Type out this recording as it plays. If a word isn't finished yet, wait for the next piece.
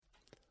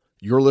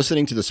You're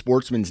listening to the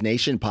Sportsman's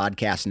Nation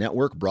Podcast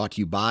Network, brought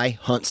to you by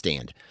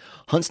HuntStand.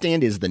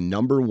 HuntStand is the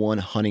 #1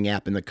 hunting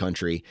app in the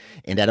country,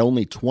 and at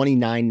only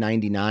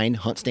 $29.99,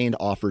 HuntStand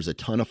offers a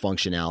ton of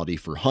functionality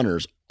for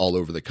hunters all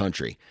over the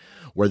country.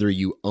 Whether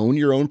you own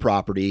your own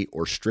property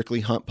or strictly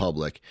hunt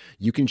public,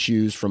 you can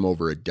choose from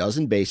over a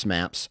dozen base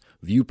maps,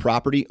 view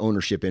property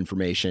ownership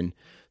information,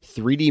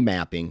 3D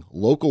mapping,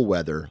 local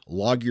weather,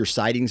 log your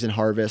sightings and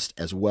harvest,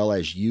 as well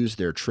as use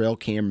their trail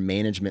cam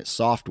management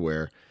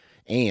software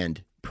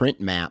and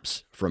print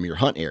maps from your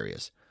hunt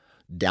areas.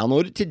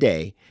 Download it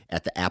today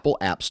at the Apple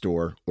App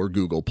Store or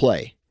Google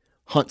Play.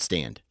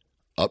 HuntStand.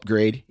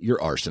 Upgrade your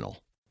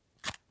arsenal.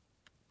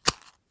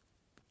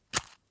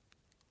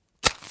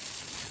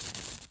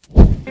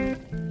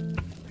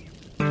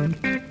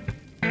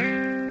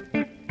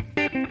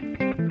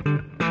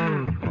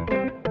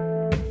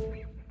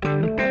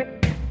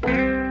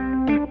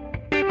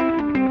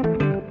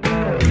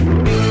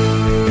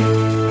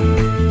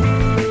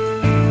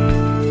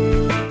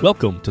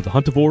 Welcome to the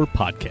Huntavore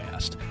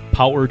podcast,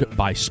 powered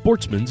by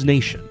Sportsman's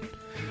Nation,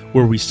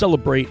 where we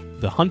celebrate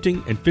the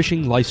hunting and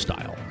fishing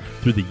lifestyle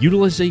through the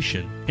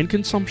utilization and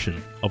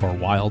consumption of our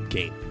wild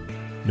game.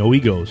 No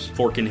egos.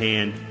 Fork in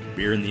hand,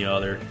 beer in the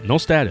other. No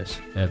status.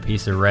 A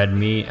piece of red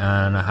meat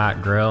on a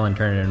hot grill and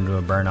turn it into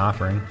a burnt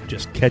offering.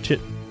 Just catch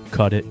it,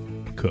 cut it,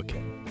 cook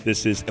it.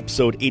 This is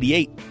episode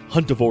 88,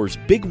 Huntavore's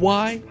Big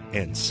Why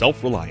and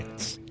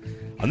Self-Reliance.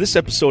 On this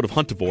episode of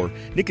Huntavore,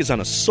 Nick is on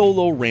a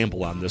solo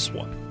ramble on this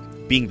one.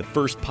 Being the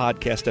first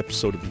podcast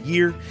episode of the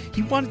year,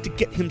 he wanted to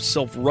get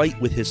himself right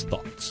with his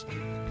thoughts.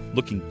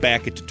 Looking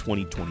back into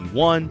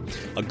 2021,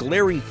 a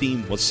glaring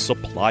theme was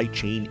supply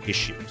chain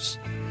issues.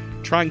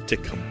 Trying to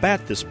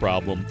combat this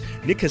problem,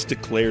 Nick has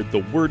declared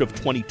the word of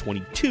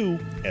 2022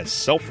 as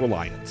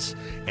self-reliance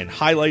and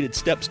highlighted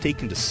steps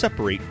taken to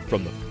separate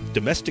from the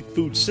domestic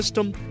food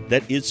system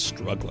that is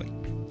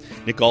struggling.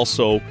 Nick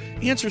also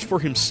answers for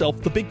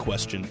himself the big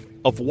question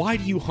of why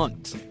do you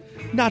hunt?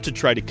 Not to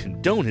try to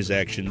condone his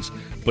actions,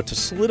 but to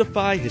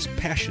solidify his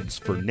passions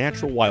for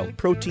natural wild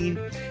protein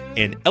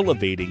and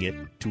elevating it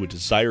to a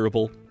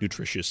desirable,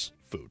 nutritious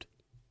food.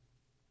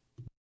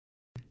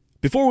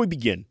 Before we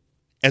begin,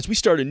 as we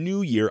start a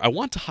new year, I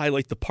want to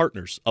highlight the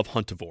partners of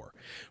Huntavore.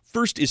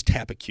 First is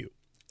Tapacu,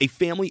 a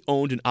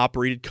family-owned and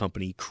operated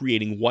company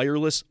creating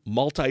wireless,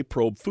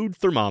 multi-probe food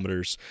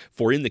thermometers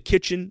for in the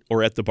kitchen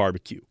or at the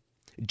barbecue.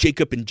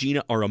 Jacob and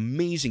Gina are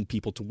amazing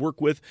people to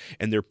work with,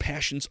 and their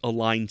passions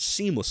align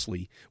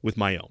seamlessly with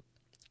my own.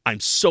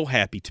 I'm so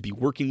happy to be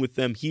working with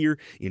them here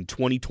in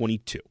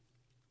 2022.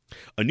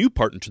 A new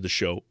partner to the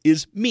show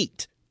is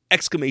Meat!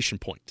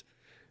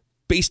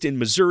 Based in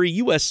Missouri,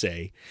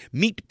 USA,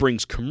 Meat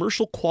brings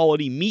commercial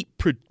quality meat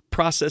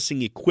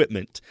processing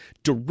equipment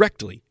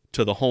directly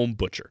to the home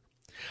butcher.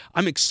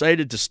 I'm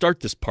excited to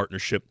start this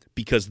partnership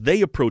because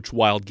they approach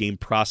wild game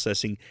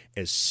processing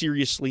as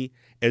seriously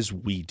as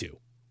we do.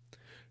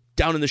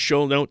 Down in the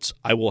show notes,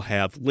 I will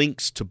have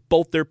links to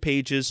both their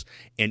pages,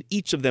 and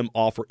each of them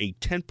offer a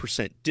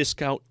 10%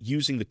 discount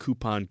using the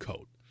coupon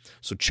code.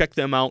 So check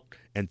them out,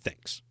 and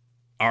thanks.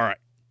 All right,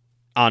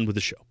 on with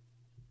the show.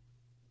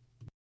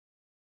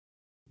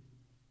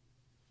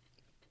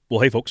 Well,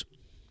 hey, folks.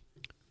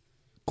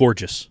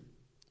 Gorgeous.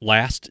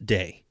 Last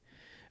day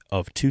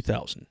of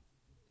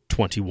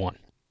 2021.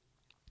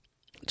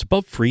 It's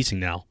above freezing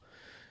now,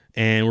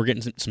 and we're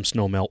getting some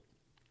snow melt.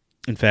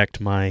 In fact,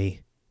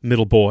 my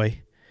middle boy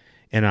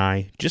and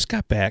I just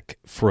got back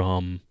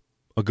from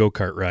a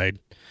go-kart ride.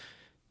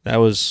 That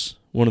was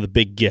one of the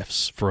big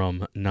gifts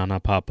from Nana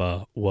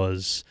Papa,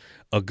 was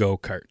a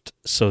go-kart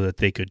so that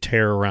they could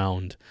tear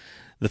around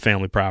the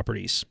family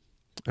properties.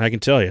 And I can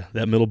tell you,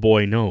 that middle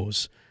boy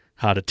knows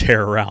how to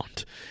tear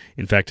around.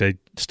 In fact, I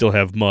still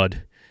have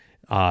mud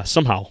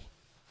somehow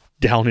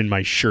down in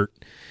my shirt,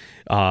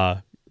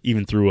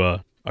 even through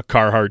a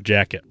Carhartt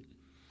jacket.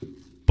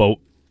 But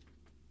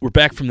we're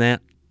back from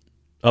that.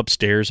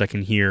 Upstairs, I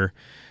can hear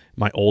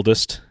my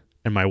oldest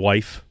and my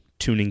wife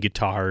tuning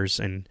guitars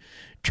and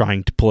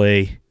trying to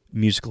play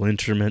musical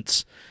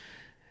instruments.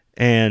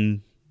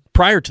 And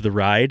prior to the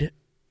ride,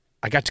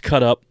 I got to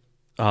cut up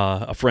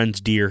a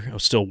friend's deer. I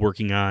was still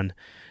working on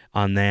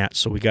that,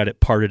 so we got it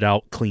parted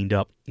out, cleaned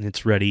up, and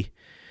it's ready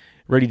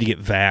to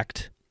get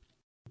vacked.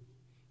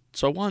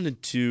 So I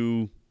wanted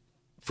to,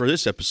 for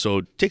this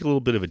episode, take a little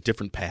bit of a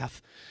different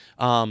path.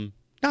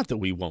 Not that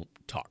we won't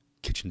talk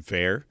kitchen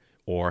fare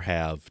or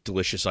have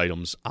delicious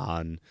items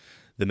on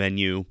the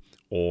menu,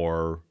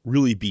 or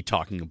really be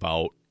talking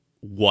about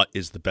what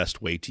is the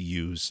best way to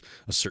use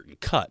a certain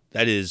cut.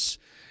 That is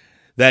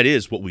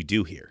what we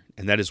do here,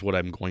 and that is what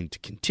I'm going to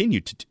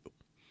continue to do.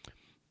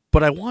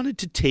 But I wanted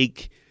to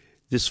take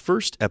this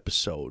first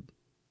episode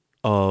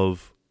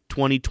of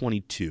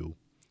 2022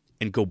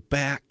 and go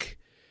back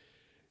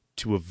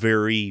to a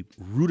very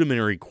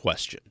rudimentary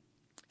question,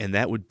 and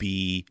that would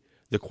be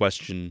the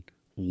question,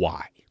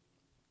 why?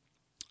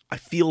 I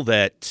feel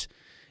that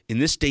in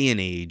this day and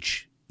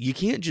age, you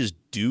can't just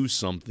do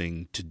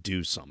something to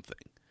do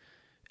something.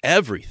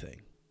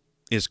 Everything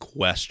is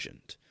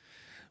questioned.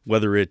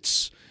 Whether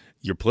it's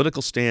your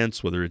political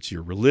stance, whether it's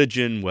your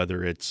religion,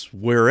 whether it's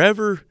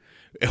whatever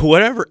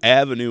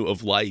avenue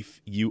of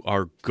life you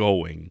are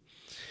going,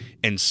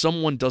 and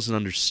someone doesn't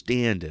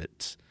understand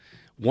it,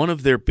 one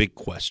of their big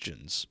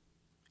questions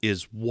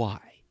is why.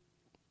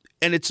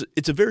 And it's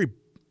a very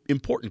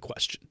important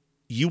question.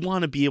 You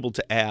want to be able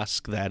to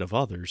ask that of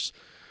others.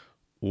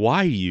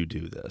 Why do you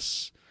do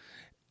this?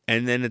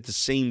 And then at the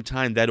same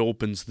time, that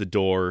opens the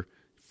door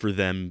for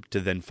them to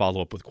then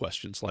follow up with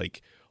questions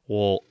like,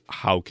 well,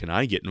 how can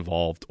I get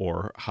involved?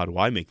 Or how do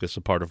I make this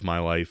a part of my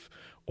life?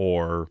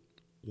 Or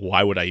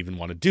why would I even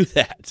want to do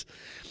that?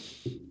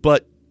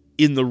 But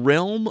in the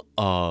realm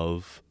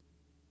of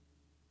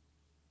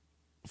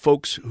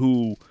folks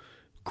who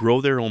grow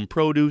their own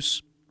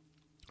produce,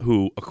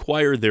 who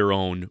acquire their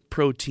own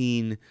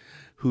protein,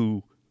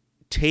 who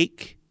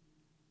take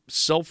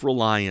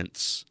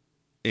self-reliance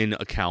in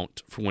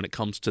account for when it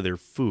comes to their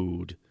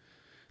food,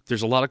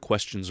 there's a lot of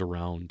questions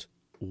around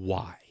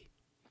why.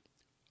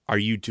 Are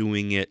you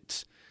doing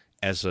it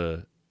as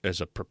a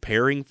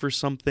preparing for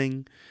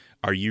something?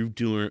 Are you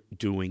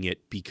doing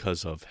it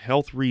because of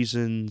health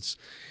reasons?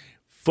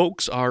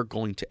 Folks are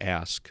going to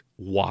ask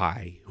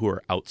why who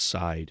are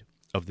outside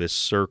of this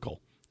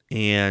circle.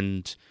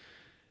 And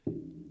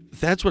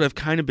that's what I've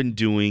kind of been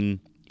doing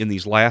in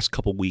these last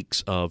couple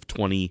weeks of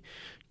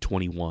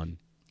 2021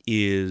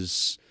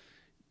 is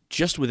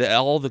just with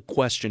all the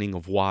questioning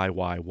of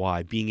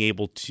why, being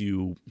able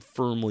to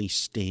firmly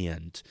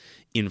stand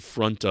in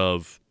front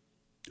of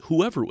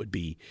whoever it would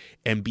be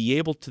and be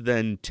able to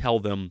then tell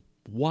them,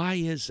 why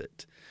is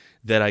it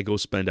that I go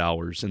spend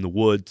hours in the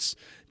woods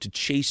to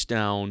chase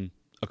down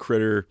a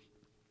critter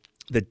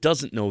that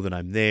doesn't know that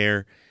I'm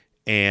there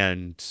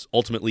and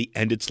ultimately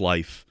end its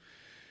life,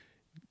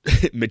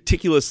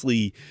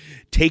 meticulously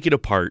take it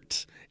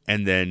apart,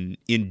 and then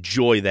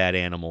enjoy that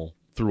animal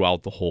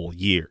throughout the whole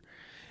year.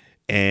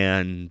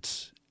 And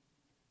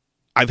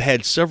I've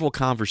had several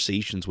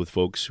conversations with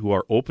folks who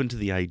are open to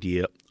the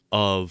idea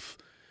of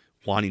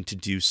wanting to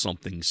do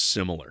something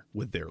similar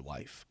with their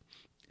life.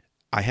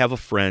 I have a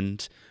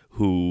friend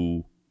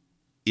who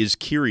is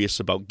curious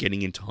about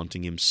getting into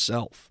hunting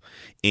himself.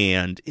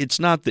 And it's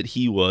not that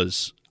he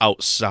was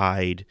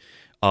outside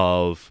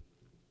of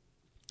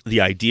the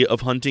idea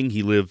of hunting.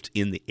 He lived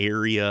in the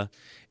area,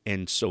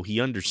 and so he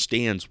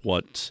understands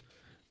what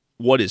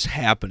is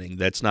happening.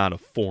 That's not a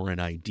foreign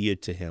idea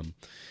to him.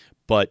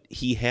 But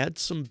he had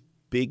some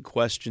big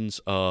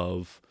questions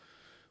of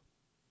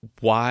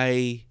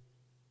why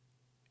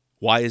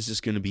is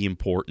this going to be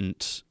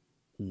important?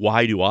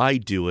 Why do I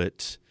do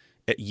it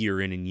at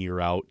year in and year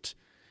out?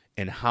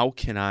 And how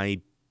can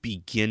I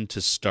begin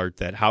to start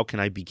that? How can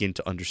I begin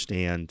to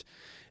understand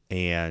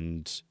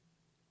and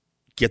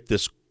get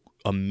this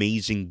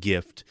amazing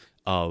gift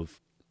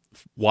of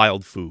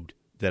wild food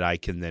that I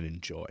can then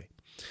enjoy?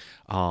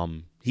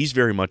 He's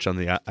very much on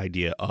the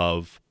idea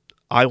of,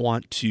 I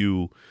want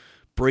to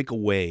break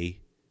away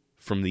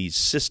from these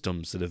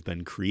systems that have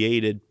been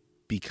created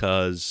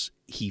because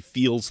he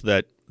feels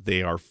that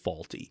they are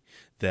faulty,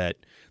 that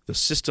the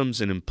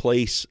systems in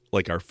place,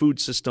 like our food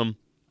system,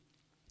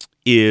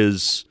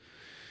 is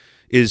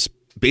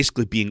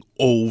basically being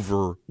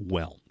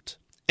overwhelmed.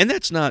 And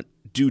that's not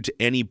due to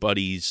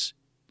anybody's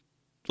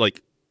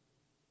like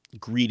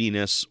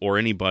greediness or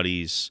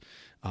anybody's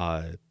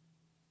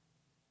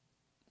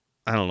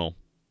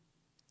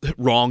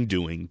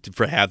wrongdoing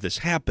for have this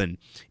happen.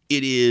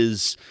 It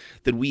is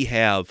that we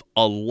have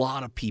a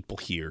lot of people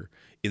here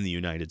in the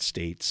United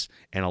States,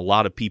 and a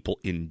lot of people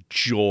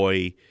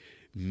enjoy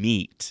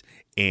meat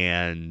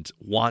and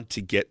want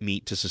to get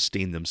meat to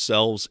sustain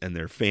themselves and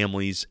their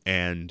families,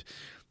 and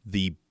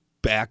the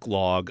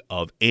backlog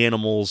of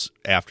animals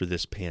after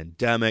this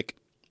pandemic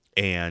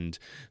and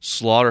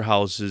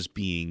slaughterhouses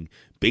being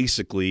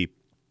basically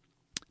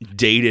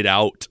dated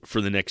out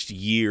for the next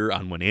year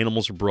on when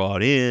animals are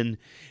brought in,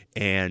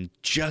 and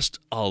just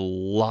a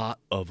lot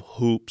of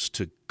hoops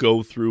to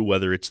go through,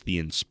 whether it's the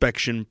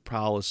inspection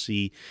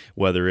policy,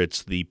 whether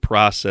it's the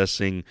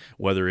processing,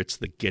 whether it's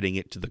the getting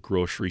it to the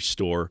grocery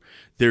store.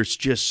 There's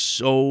just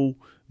so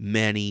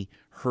many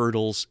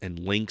hurdles and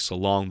links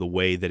along the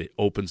way that it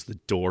opens the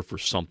door for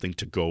something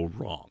to go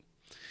wrong.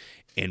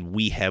 And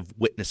we have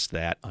witnessed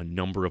that a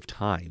number of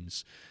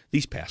times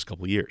these past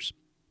couple years.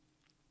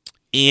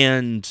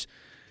 And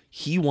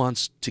he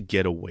wants to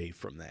get away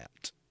from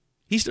that.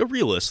 He's a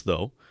realist,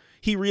 though.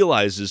 He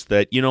realizes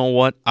that, you know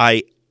what,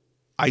 I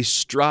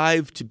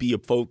strive to be a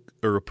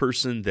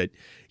person that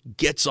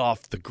gets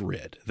off the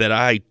grid, that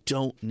I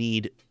don't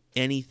need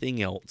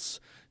anything else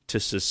to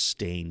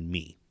sustain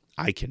me.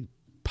 I can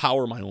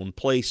power my own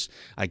place.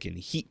 I can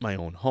heat my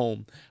own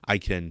home. I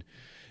can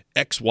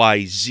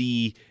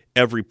XYZ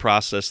every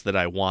process that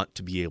I want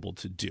to be able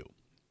to do.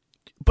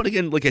 But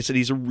again, like I said,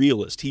 he's a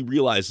realist. He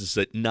realizes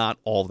that not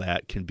all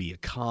that can be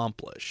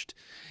accomplished.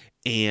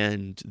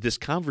 And this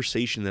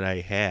conversation that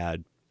I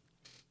had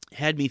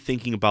me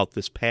thinking about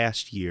this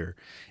past year,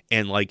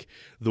 and like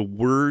the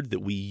word that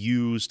we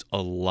used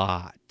a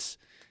lot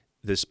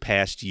this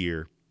past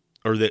year,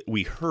 or that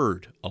we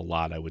heard a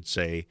lot, I would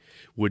say,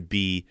 would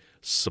be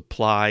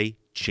supply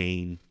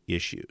chain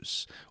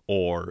issues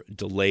or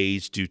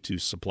delays due to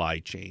supply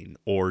chain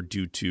or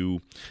due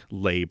to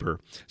labor.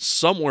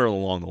 Somewhere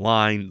along the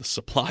line, the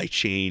supply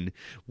chain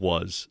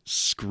was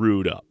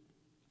screwed up.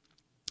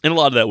 And a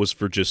lot of that was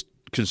for just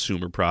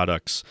consumer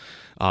products.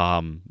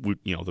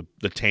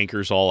 The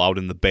tankers all out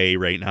in the bay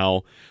right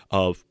now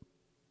of,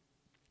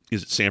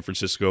 is it San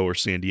Francisco or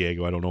San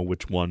Diego? I don't know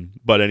which one.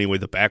 But anyway,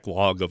 the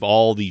backlog of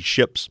all these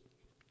ships,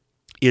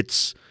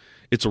 it's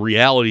a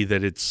reality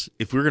that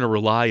if we're going to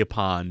rely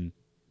upon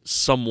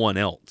someone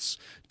else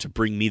to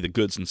bring me the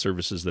goods and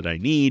services that I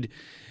need,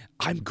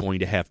 I'm going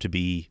to have to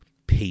be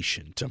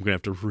patient. I'm going to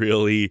have to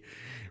really,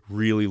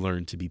 really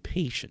learn to be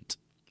patient.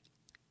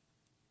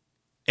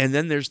 And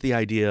then there's the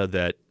idea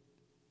that,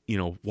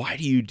 why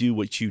do you do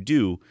what you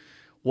do?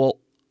 Well,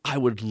 I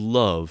would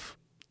love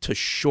to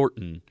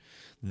shorten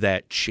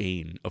that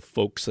chain of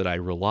folks that I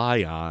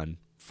rely on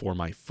for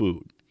my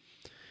food.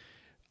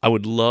 I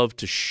would love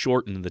to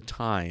shorten the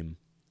time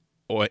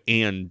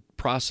and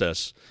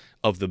process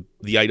of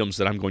the items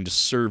that I'm going to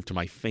serve to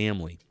my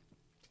family.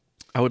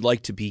 I would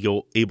like to be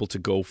able to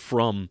go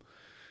from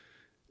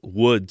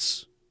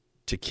woods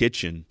to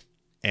kitchen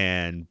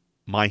and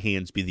my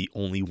hands be the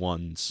only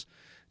ones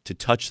to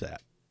touch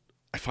that.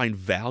 I find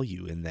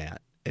value in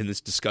that. And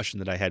this discussion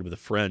that I had with a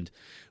friend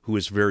who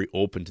is very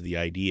open to the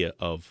idea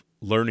of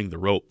learning the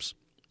ropes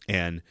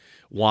and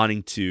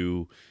wanting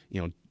to,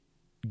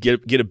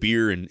 get a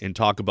beer and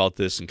talk about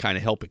this and kind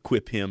of help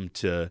equip him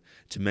to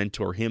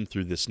mentor him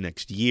through this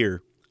next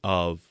year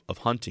of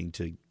hunting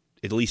to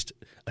at least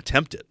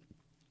attempt it.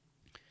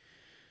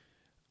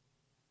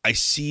 I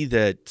see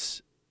that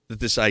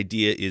this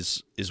idea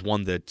is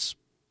one that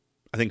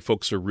I think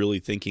folks are really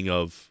thinking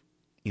of.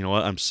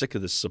 I'm sick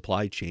of this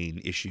supply chain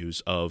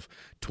issues of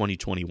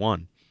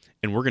 2021,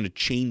 and we're going to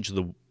change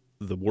the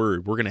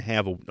word. We're going to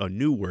have a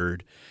new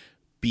word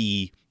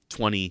be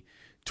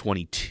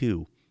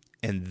 2022,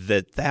 and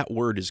that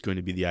word is going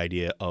to be the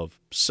idea of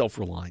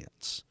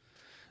self-reliance,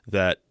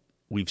 that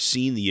we've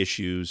seen the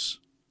issues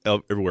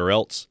everywhere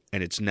else,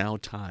 and it's now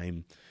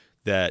time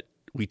that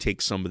we take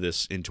some of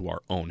this into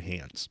our own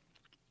hands.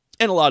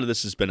 And a lot of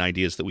this has been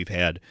ideas that we've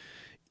had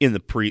in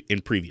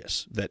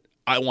previous, that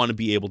I want to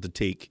be able to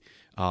take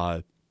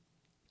the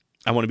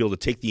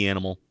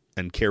animal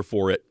and care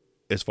for it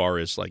as far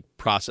as like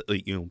process,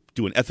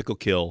 do an ethical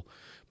kill,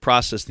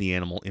 process the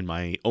animal in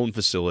my own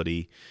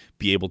facility,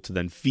 be able to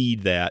then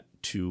feed that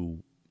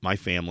to my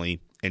family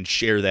and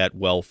share that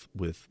wealth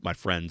with my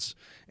friends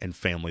and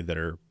family that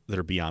are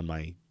beyond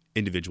my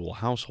individual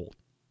household.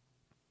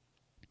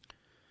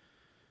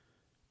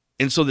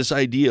 And so this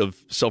idea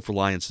of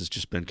self-reliance has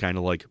just been kind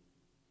of like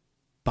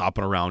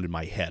bopping around in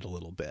my head a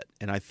little bit.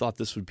 And I thought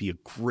this would be a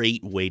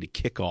great way to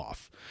kick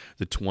off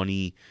the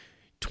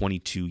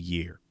 2022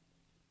 year.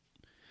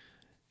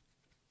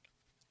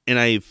 And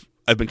I've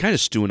been kind of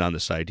stewing on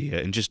this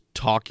idea and just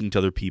talking to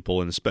other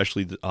people, and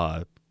especially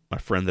my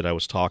friend that I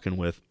was talking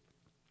with.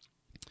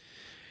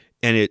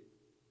 And it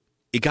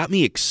got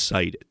me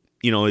excited.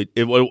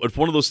 It's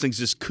one of those things.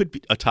 This could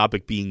be a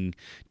topic being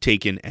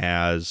taken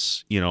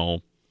as,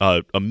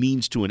 a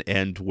means to an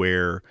end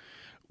where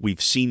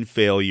we've seen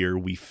failure,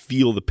 we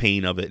feel the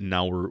pain of it, and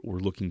now we're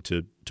looking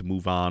to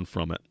move on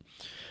from it.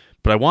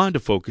 But I wanted to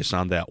focus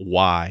on that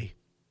why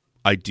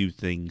I do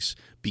things,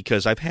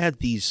 because I've had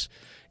these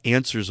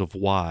answers of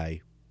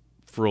why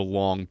for a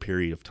long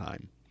period of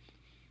time.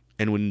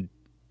 And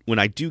when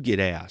I do get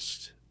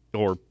asked,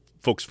 or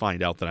folks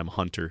find out that I'm a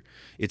hunter,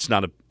 it's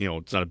not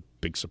a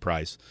big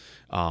surprise.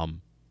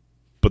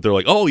 But they're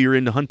like, "Oh, you're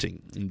into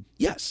hunting." And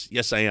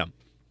yes, I am.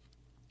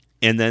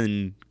 And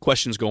then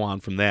questions go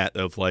on from that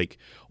of like,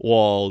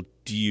 well,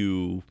 do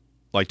you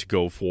like to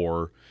go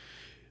for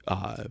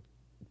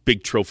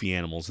big trophy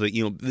animals? That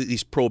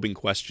these probing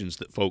questions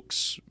that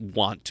folks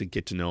want to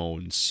get to know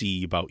and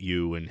see about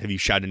you. And have you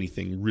shot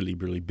anything really,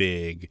 really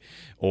big,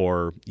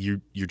 or you're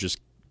just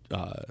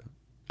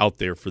out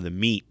there for the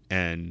meat?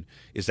 And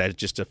is that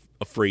just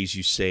a phrase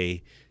you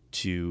say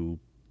to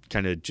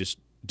kind of just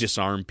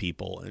disarm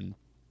people? And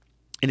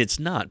it's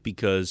not,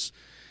 because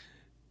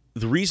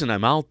the reason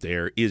I'm out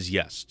there is,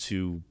 yes,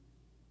 to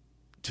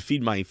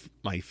feed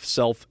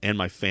myself and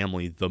my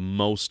family the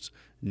most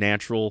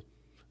natural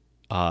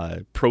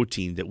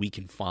protein that we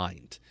can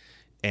find,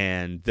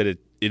 and that it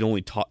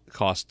only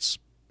costs.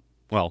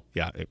 Well,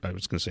 yeah, I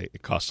was going to say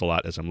it costs a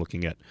lot as I'm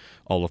looking at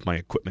all of my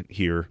equipment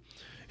here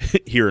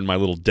in my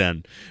little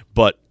den,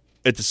 but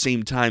at the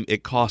same time,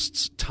 it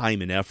costs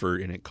time and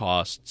effort, and it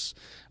costs,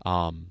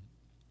 time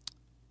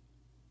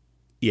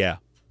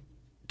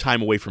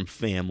away from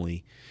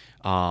family.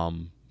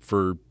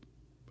 For,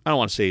 I don't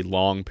want to say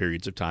long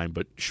periods of time,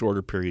 but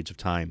shorter periods of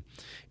time,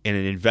 and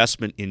an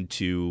investment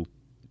into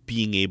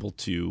being able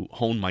to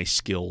hone my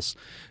skills,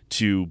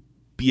 to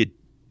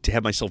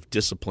have myself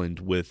disciplined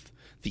with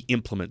the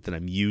implement that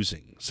I'm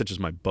using, such as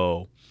my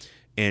bow,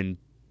 and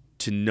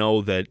to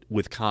know that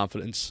with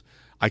confidence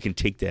I can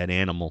take that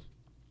animal,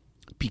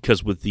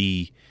 because with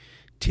the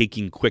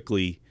taking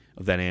quickly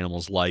of that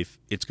animal's life,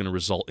 it's going to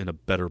result in a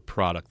better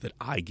product that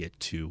I get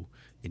to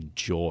and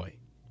joy.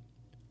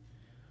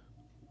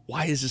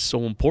 Why is this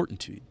so important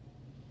to you?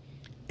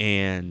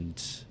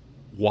 And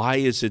why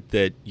is it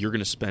that you're going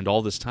to spend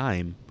all this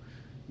time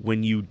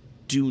when you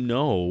do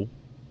know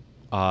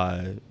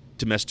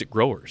domestic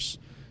growers?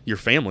 Your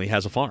family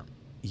has a farm.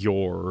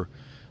 Your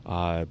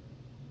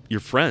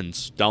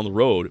friends down the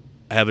road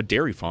have a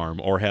dairy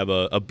farm or have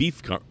a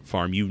beef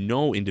farm. You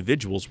know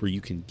individuals where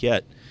you can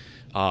get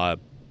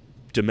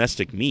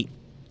domestic meat.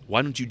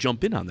 Why don't you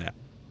jump in on that?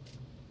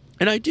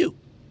 And I do.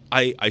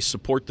 I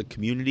support the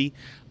community.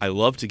 I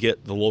love to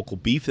get the local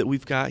beef that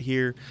we've got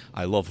here.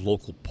 I love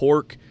local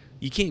pork.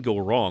 You can't go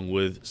wrong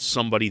with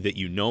somebody that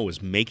you know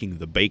is making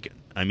the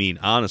bacon. I mean,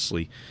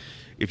 honestly,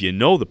 if you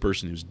know the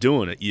person who's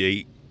doing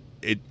it,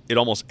 it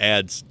almost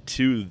adds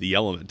to the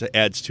element, it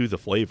adds to the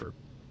flavor.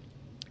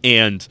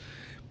 And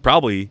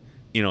probably,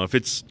 if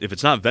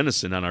it's not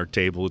venison on our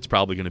table, it's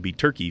probably going to be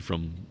turkey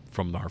from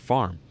our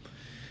farm.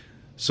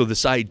 So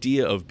this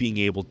idea of being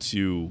able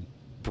to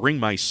bring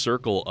my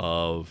circle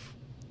of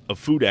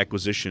food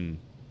acquisition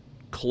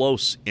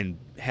close and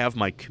have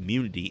my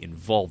community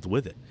involved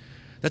with it,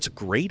 that's a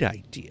great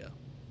idea.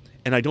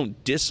 And I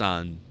don't diss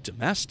on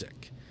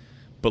domestic,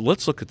 but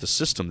let's look at the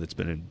system that's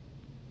been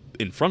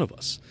in front of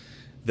us,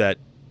 that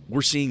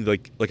we're seeing,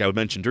 like I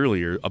mentioned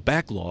earlier, a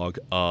backlog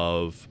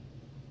of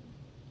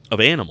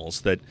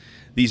animals, that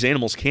these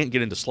animals can't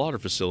get into slaughter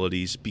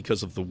facilities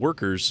because of the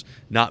workers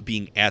not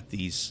being at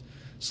these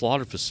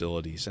slaughter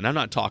facilities. And I'm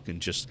not talking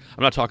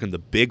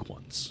the big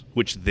ones,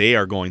 which they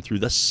are going through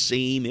the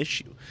same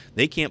issue.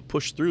 They can't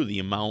push through the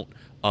amount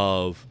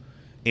of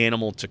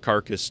animal to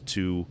carcass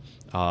to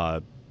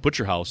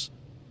butcher house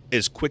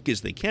as quick as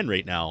they can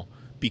right now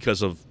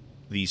because of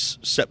these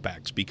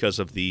setbacks, because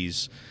of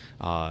these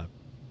the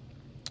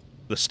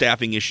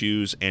staffing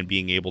issues and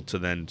being able to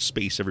then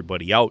space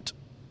everybody out.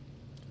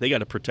 They got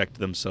to protect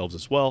themselves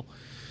as well.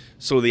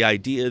 So the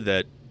idea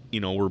that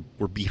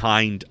we're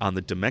behind on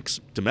the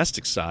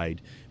domestic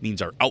side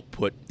means our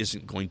output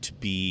isn't going to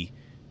be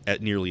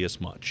at nearly as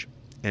much.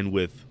 And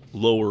with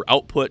lower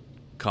output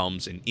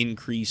comes an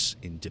increase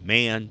in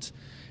demand,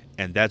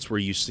 and that's where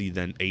you see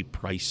then a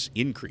price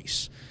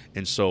increase.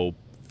 And so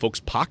folks'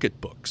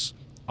 pocketbooks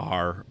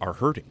are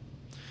hurting.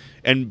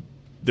 And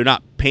they're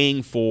not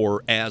paying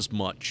for as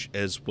much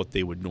as what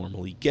they would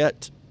normally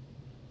get.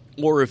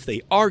 Or if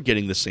they are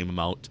getting the same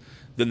amount,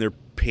 then they're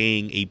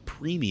paying a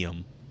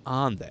premium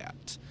on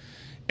that.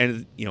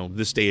 And,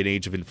 this day and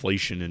age of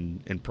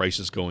inflation and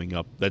prices going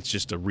up, that's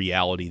just a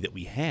reality that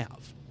we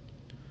have.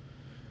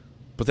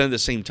 But then at the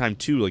same time,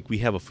 too, like, we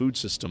have a food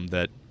system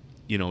that,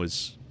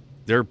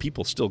 there are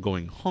people still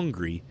going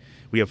hungry.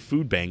 We have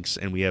food banks,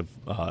 and we have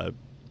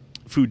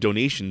food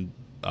donation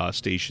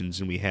stations,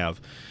 and we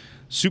have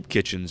soup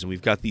kitchens, and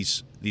we've got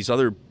these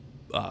other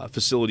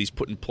facilities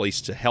put in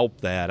place to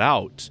help that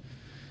out.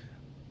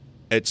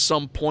 At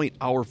some point,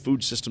 our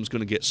food system is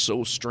going to get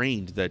so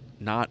strained that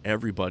not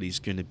everybody's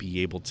going to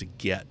be able to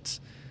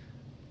get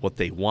what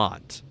they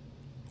want,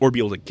 or be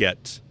able to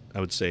get, I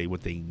would say,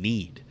 what they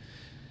need.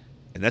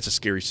 And that's a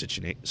scary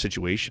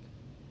situation.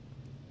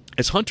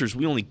 As hunters,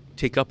 we only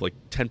take up like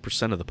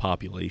 10% of the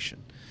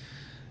population.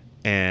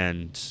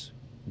 And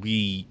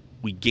we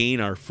gain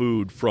our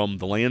food from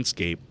the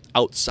landscape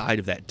outside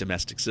of that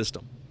domestic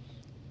system,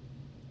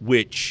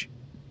 which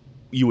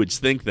you would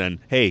think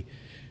then, hey,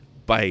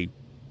 by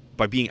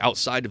being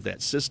outside of that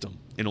system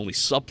and only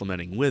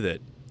supplementing with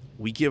it,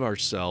 we give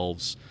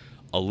ourselves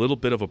a little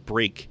bit of a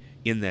break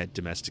in that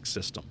domestic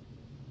system.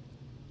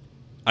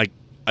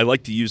 I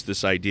like to use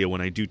this idea when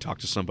I do talk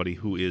to somebody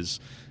who is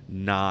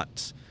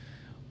not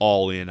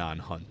all in on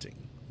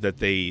hunting, that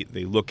they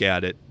look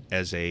at it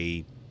as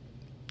a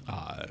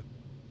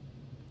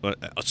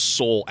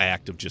sole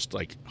act of just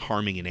like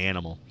harming an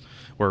animal,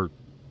 where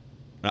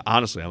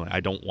honestly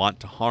I don't want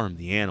to harm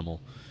the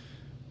animal,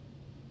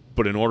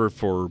 but in order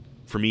for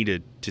me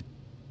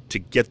to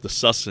get the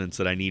sustenance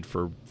that I need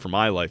for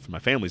my life, for my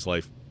family's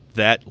life,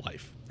 that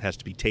life has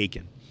to be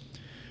taken.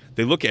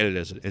 They look at it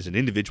as an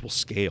individual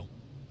scale.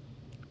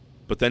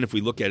 But then if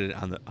we look at it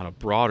on a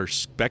broader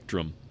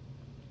spectrum,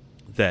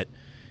 that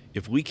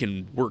if we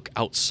can work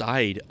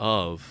outside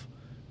of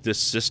this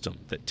system,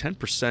 that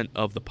 10%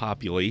 of the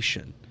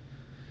population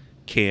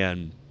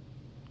can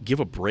give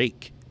a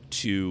break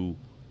to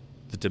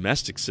the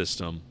domestic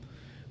system,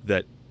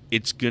 that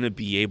it's going to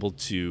be able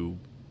to,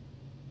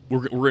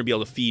 we're going to be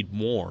able to feed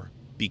more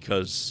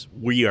because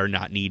we are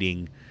not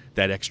needing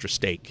that extra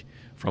steak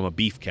from a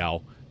beef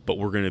cow, but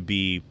we're going to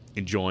be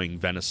enjoying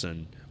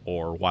venison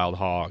or wild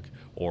hog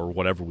or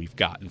whatever we've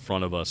got in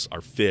front of us,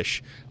 our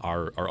fish,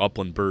 our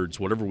upland birds,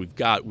 whatever we've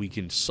got, we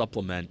can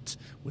supplement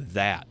with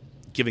that,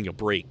 giving a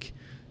break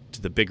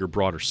to the bigger,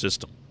 broader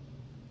system.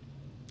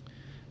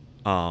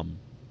 And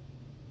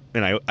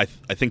I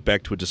think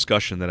back to a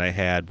discussion that I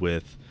had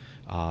with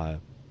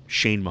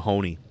Shane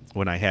Mahoney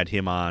when I had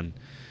him on,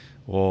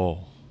 a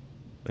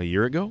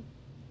year ago?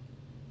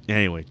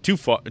 Anyway, too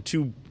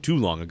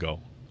long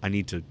ago. I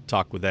need to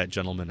talk with that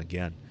gentleman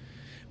again.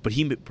 But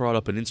he brought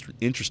up an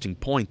interesting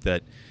point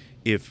that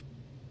if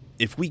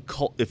we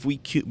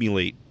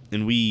accumulate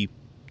and we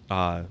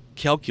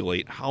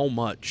calculate how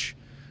much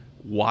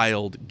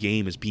wild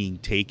game is being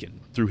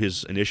taken through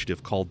his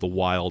initiative called the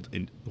Wild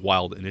Food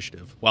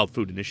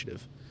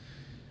Initiative,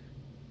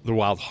 the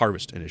Wild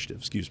Harvest Initiative.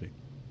 Excuse me.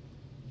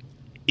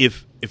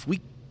 If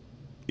we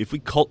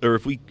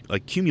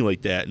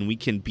accumulate that, and we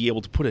can be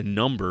able to put a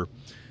number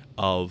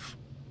of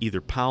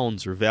either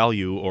pounds or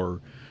value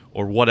or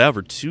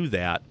whatever to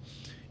that,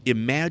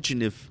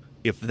 imagine if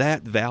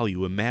that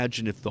value,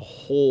 imagine if the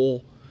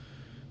whole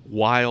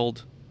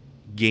wild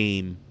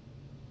game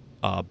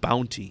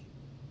bounty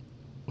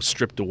was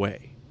stripped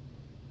away.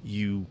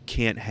 You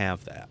can't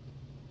have that.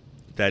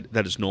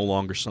 That is no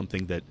longer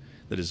something that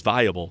is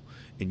viable,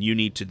 and you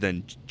need to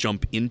then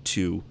jump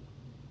into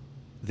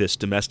this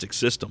domestic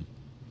system.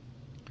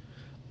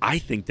 I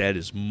think that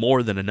is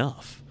more than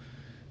enough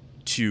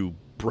to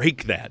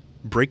break that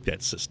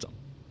system,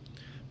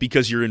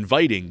 because you're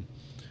inviting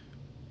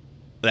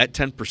that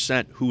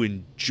 10% who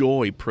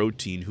enjoy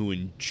protein, who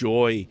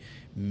enjoy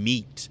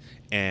meat,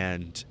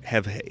 and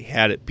have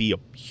had it be a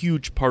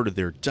huge part of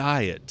their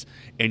diet,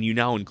 and you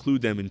now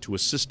include them into a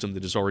system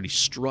that is already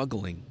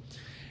struggling.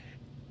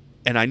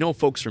 And I know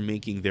folks are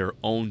making their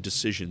own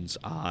decisions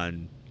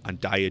on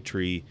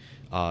dietary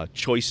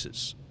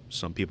choices.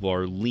 Some people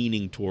are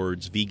leaning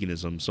towards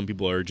veganism. Some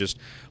people are just,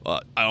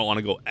 I don't want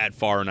to go that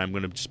far, and I'm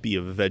going to just be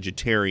a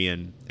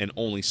vegetarian and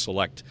only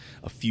select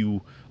a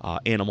few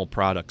animal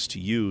products to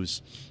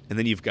use. And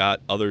then you've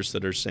got others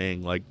that are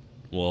saying, like,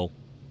 well,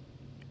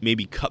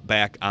 maybe cut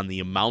back on the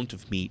amount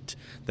of meat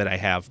that I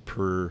have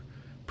per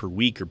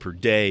week or per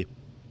day,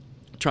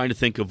 trying to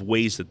think of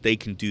ways that they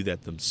can do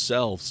that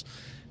themselves.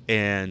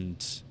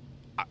 And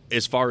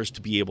as far as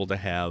to be able to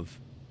have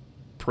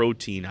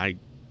protein, I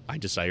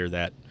desire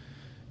that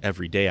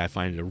every day. I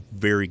find it a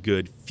very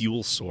good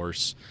fuel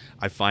source.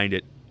 I find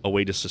it a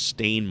way to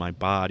sustain my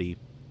body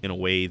in a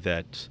way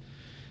that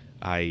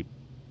I'm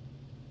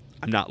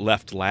not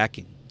left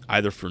lacking,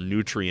 either for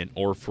nutrient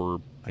or for,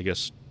 I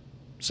guess,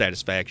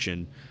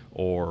 satisfaction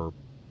or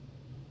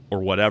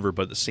whatever.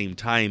 But at the same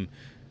time,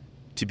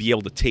 to be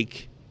able to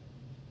take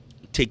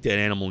that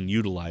animal and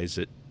utilize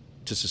it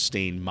to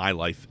sustain my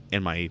life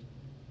and my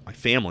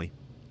family,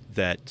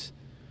 that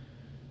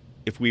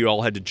if we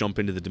all had to jump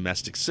into the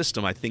domestic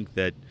system, I think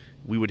that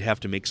we would have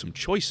to make some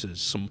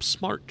choices, some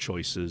smart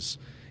choices,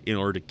 in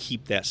order to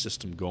keep that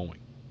system going.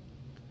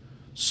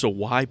 So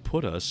why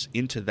put us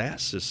into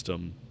that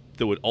system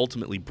that would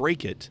ultimately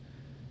break it,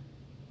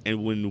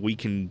 and when we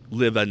can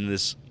live in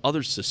this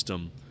other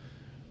system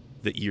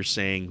that you're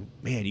saying,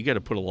 man, you got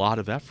to put a lot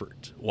of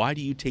effort. Why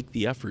do you take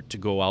the effort to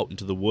go out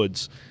into the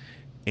woods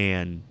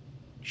and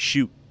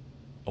shoot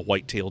a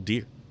white-tailed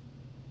deer?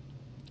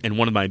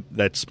 And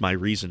that's my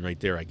reason right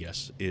there, I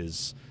guess,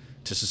 is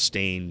to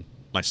sustain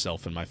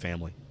myself and my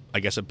family. I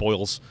guess it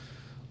boils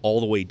all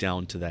the way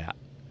down to that.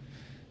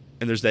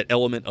 And there's that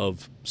element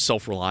of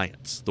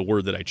self-reliance, the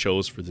word that I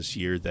chose for this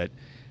year, that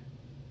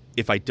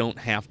if I don't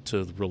have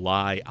to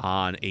rely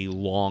on a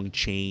long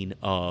chain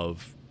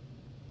of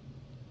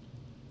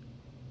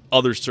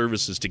other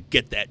services to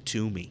get that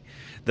to me,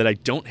 that I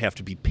don't have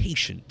to be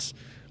patient,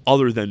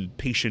 other than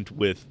patient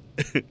with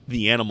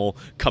the animal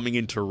coming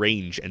into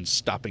range and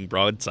stopping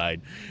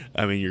broadside.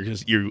 I mean,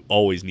 you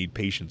always need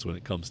patience when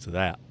it comes to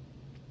that.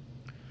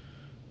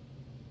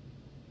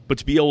 But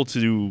to be able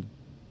to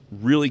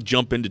really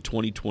jump into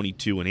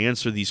 2022 and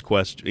answer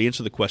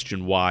the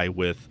question why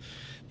with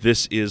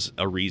this is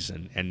a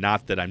reason, and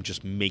not that I'm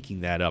just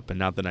making that up, and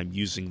not that I'm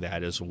using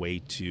that as a way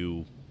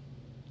to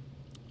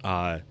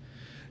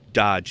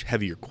dodge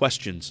heavier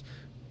questions,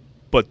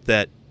 but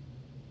that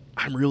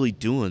I'm really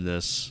doing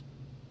this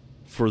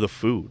for the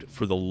food,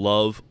 for the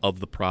love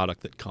of the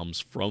product that comes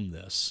from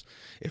this.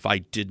 If I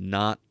did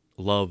not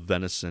love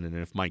venison, and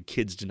if my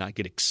kids did not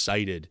get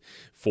excited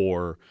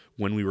for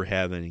when we were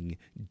having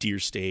deer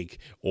steak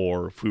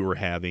or if we were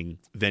having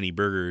Veni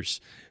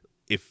burgers,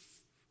 if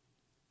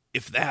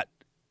that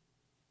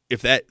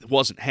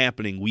wasn't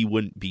happening, we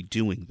wouldn't be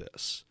doing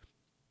this.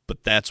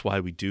 But that's why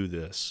we do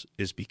this,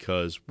 is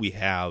because we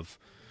have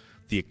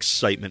the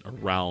excitement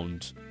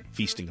around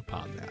feasting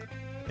upon that,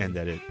 and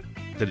that it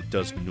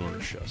does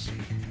nourish us.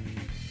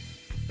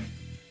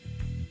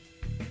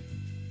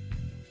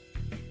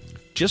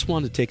 Just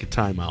wanted to take a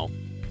time out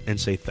and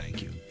say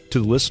thank you to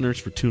the listeners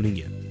for tuning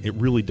in. It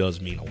really does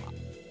mean a lot.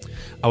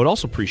 I would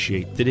also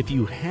appreciate that if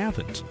you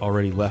haven't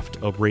already left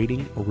a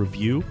rating or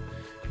review,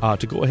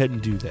 to go ahead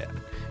and do that.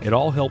 It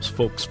all helps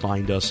folks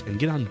find us and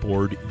get on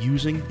board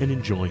using and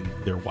enjoying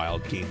their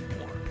wild game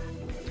more.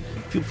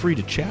 Feel free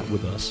to chat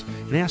with us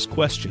and ask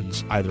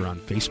questions either on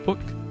Facebook,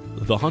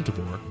 The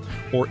Huntavore,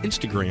 or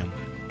Instagram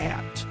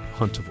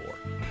 @Huntavore.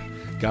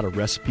 Got a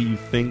recipe you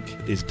think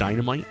is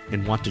dynamite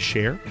and want to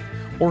share?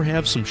 Or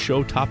have some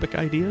show topic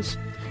ideas?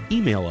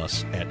 Email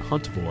us at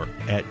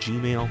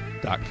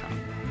huntavore@gmail.com.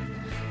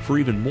 For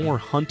even more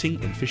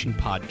hunting and fishing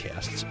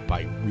podcasts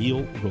by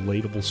real,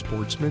 relatable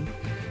sportsmen,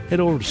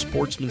 head over to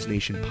Sportsman's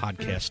Nation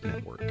Podcast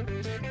Network,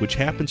 which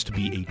happens to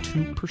be a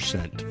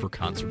 2% for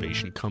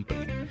conservation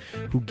company,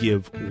 who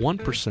give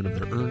 1% of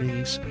their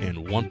earnings and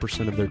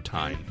 1% of their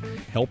time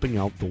helping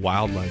out the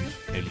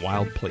wildlife and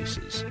wild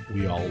places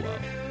we all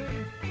love.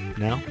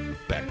 Now,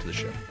 back to the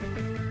show.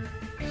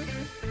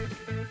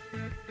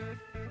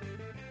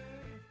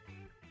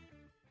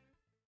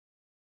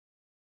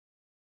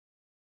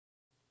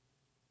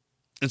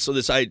 And so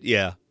this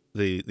idea,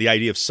 the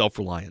idea of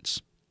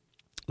self-reliance,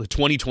 the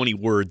 2020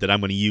 word that I'm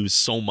going to use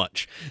so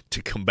much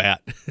to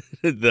combat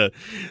the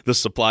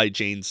supply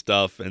chain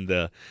stuff and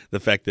the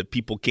fact that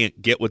people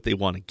can't get what they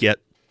want to get.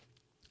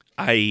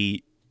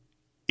 In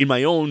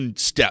my own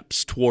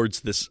steps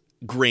towards this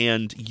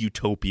grand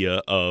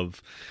utopia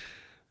of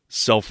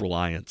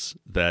self-reliance,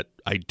 that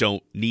I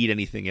don't need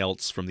anything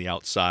else from the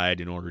outside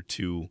in order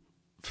to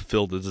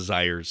fulfill the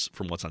desires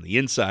from what's on the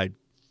inside.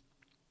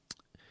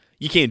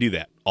 You can't do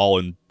that all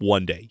in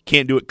one day.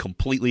 Can't do it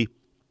completely.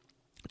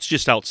 It's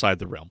just outside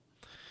the realm.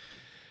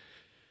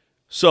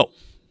 So,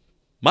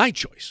 my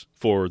choice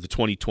for the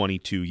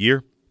 2022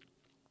 year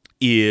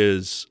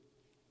is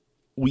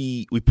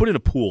we put in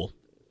a pool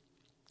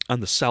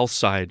on the south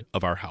side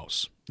of our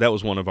house. That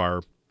was one of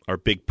our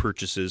big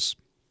purchases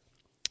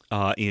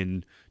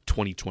in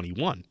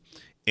 2021.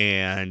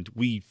 And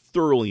we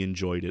thoroughly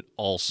enjoyed it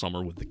all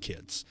summer with the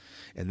kids.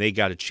 And they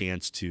got a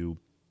chance to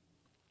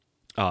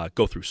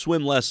go through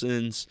swim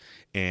lessons,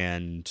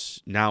 and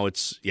now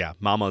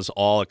Mama's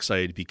all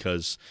excited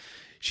because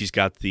she's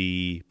got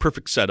the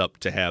perfect setup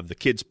to have the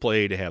kids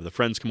play, to have the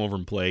friends come over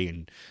and play,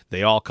 and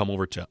they all come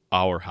over to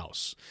our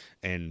house,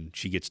 and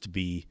she gets to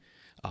be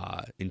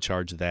in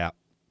charge of that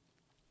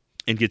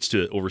and gets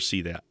to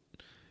oversee that.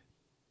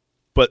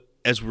 But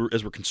as we're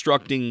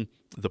constructing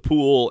the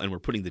pool and we're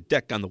putting the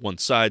deck on the one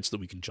side so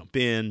that we can jump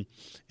in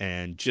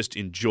and just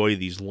enjoy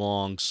these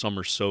long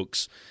summer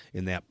soaks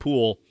in that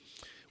pool,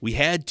 we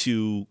had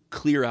to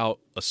clear out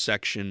a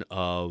section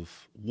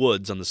of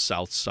woods on the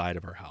south side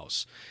of our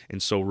house.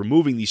 And so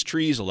removing these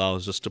trees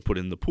allows us to put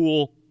in the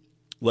pool,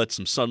 let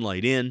some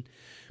sunlight in,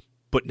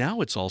 but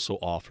now it's also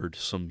offered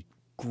some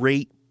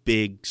great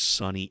big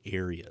sunny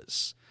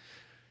areas,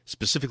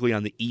 specifically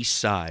on the east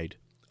side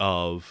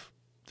of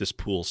this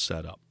pool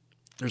setup.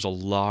 There's a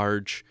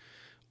large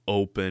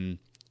open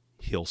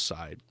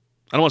hillside.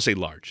 I don't want to say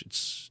large,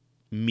 it's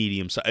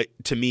medium size.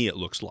 To me, it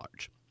looks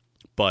large,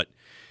 but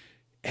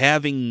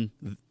having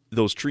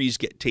those trees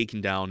get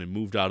taken down and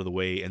moved out of the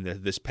way, and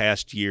this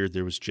past year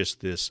there was just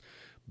this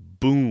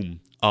boom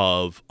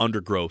of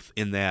undergrowth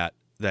in that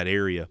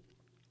area,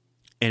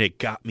 and it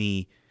got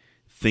me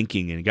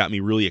thinking and it got me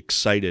really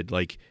excited.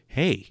 Like,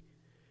 hey,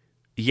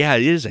 yeah,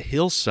 it is a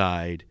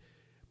hillside,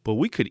 but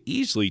we could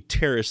easily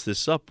terrace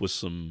this up with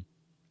some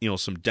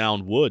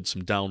downed wood,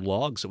 some downed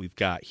logs that we've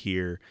got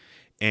here,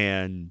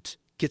 and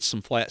get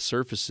some flat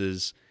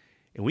surfaces,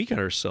 and we got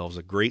ourselves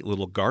a great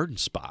little garden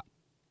spot.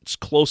 It's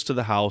close to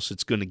the house.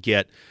 It's going to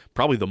get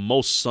probably the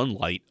most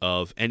sunlight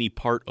of any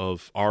part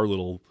of our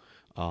little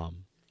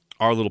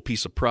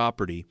piece of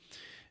property,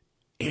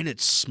 and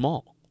it's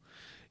small.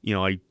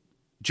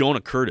 Jonah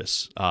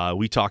Curtis,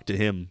 we talked to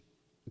him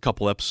a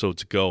couple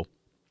episodes ago,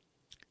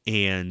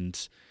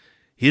 and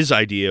his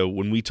idea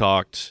when we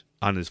talked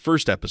on his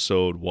first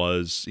episode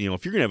was,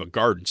 if you're going to have a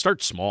garden,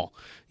 start small.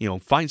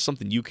 Find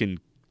something you can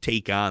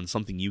take on,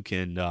 something you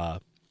can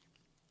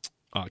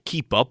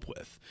keep up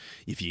with.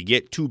 If you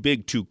get too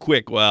big too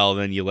quick, well,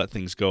 then you let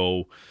things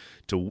go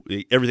to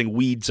everything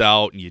weeds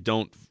out, and you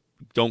don't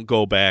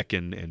go back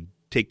and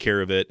take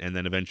care of it, and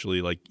then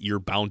eventually, like, your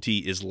bounty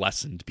is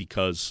lessened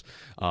because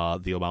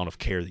the amount of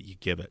care that you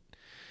give it.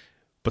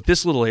 But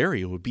this little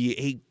area would be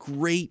a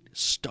great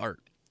start,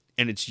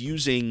 and it's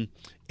using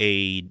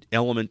a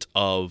element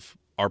of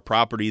our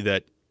property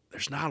that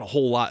there's not a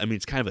whole lot. I mean,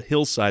 it's kind of a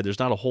hillside. There's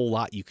not a whole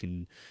lot you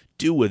can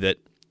do with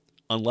it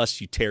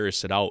unless you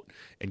terrace it out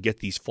and get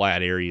these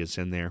flat areas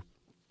in there.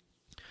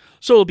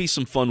 So it'll be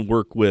some fun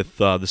work with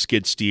the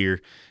skid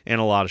steer and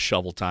a lot of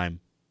shovel time.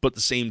 But at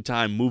the same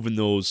time, moving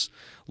those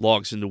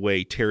logs in the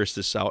way, terrace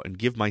this out, and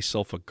give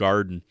myself a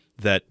garden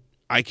that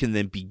I can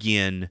then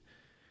begin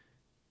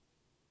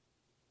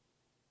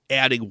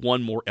adding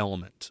one more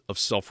element of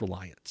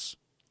self-reliance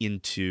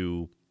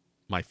into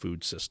my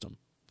food system.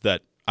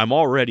 That I'm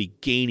already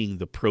gaining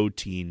the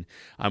protein.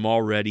 I'm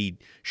already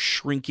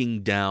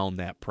shrinking down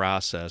that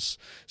process.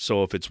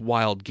 So if it's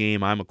wild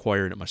game, I'm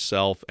acquiring it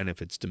myself. And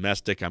if it's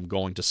domestic, I'm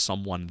going to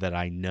someone that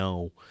I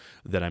know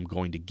that I'm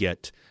going to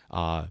get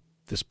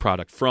this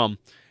product from.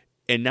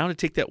 And now to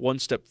take that one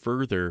step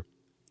further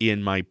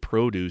in my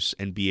produce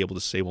and be able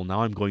to say, well,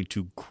 now I'm going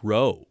to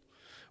grow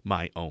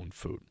my own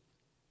food.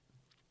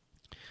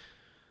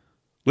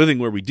 Living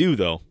where we do,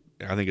 though,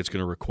 I think it's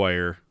going to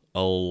require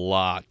a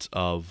lot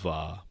of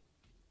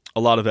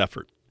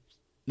effort,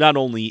 not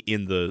only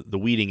in the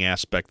weeding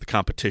aspect, the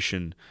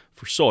competition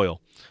for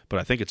soil, but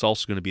I think it's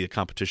also going to be a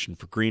competition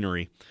for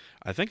greenery.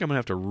 I think I'm going to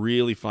have to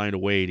really find a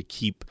way to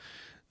keep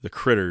the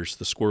critters,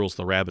 the squirrels,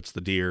 the rabbits,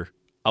 the deer,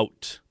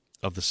 out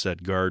of the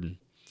said garden.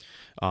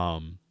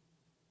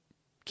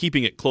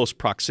 Keeping it close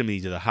proximity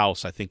to the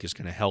house, I think, is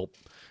going to help.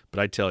 But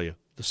I tell you,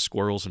 the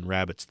squirrels and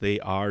rabbits, they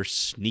are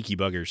sneaky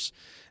buggers,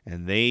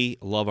 and they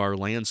love our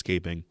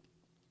landscaping.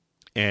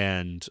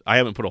 And I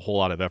haven't put a whole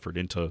lot of effort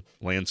into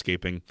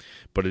landscaping,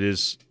 but it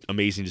is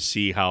amazing to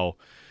see how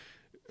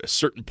a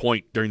certain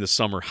point during the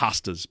summer,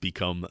 hostas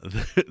become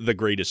the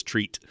greatest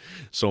treat.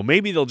 So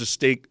maybe they'll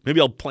just maybe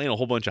I'll plant a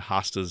whole bunch of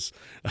hostas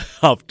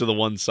off to the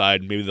one side,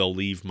 and maybe they'll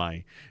leave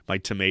my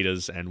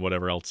tomatoes and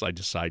whatever else I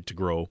decide to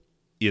grow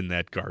in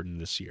that garden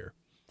this year.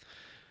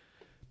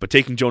 But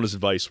taking Jonah's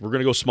advice, we're going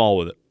to go small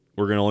with it.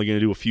 We're only going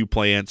to do a few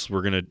plants.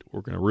 We're going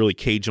to really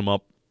cage them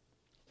up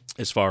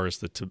as far as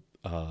the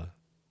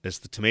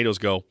tomatoes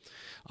go.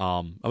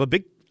 I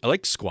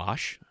like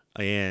squash,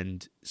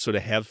 and so to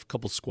have a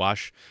couple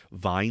squash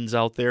vines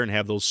out there and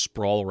have those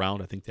sprawl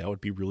around, I think that would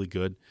be really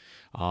good.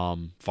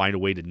 Find a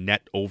way to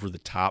net over the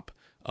top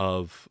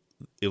of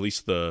at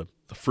least the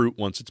fruit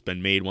once it's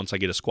been made. Once I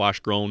get a squash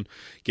grown,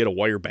 get a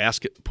wire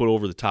basket put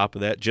over the top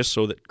of that, just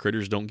so that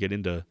critters don't get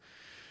into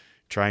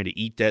trying to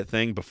eat that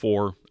thing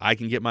before I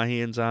can get my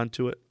hands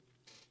onto it.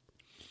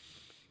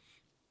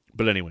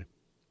 But anyway,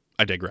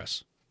 I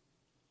digress.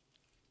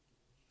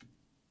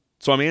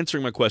 So I'm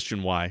answering my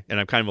question why, and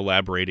I'm kind of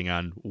elaborating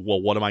on,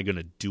 well, what am I going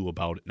to do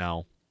about it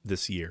now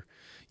this year?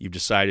 You've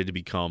decided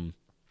to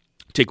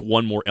take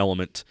one more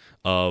element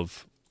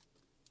of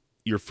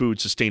your food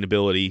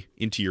sustainability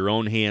into your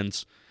own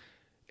hands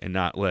and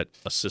not let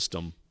a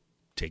system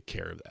take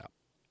care of that.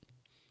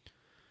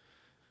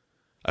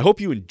 I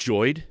hope you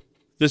enjoyed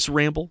this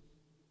ramble,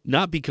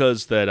 not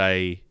because that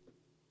I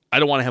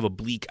don't want to have a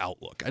bleak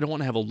outlook. I don't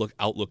want to have a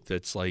outlook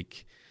that's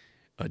like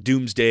a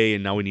doomsday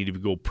and now we need to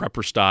go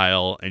prepper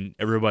style and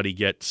everybody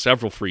get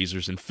several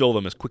freezers and fill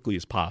them as quickly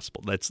as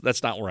possible.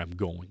 That's not where I'm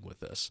going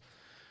with this.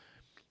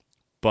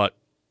 But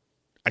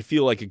I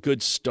feel like a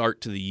good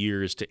start to the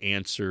year is to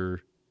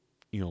answer,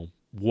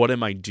 what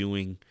am I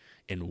doing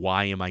and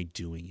why am I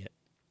doing it?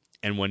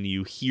 And when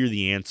you hear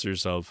the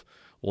answers of,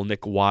 well,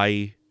 Nick,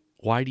 why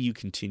do you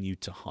continue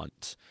to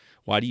hunt?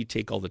 Why do you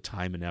take all the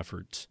time and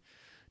effort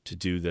to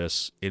do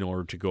this in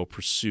order to go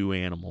pursue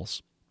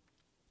animals?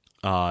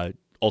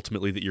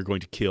 Ultimately, that you're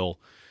going to kill.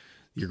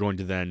 You're going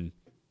to then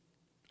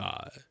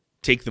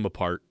take them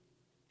apart.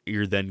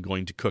 You're then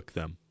going to cook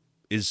them.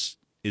 Is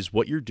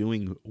what you're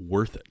doing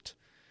worth it?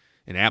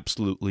 And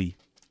absolutely,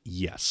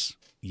 yes.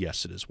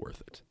 Yes, it is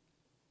worth it.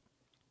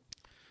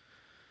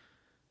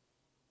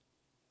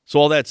 So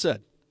all that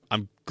said,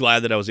 I'm glad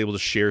that I was able to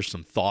share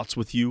some thoughts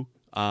with you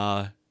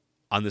on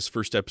this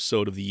first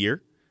episode of the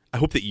year. I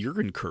hope that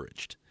you're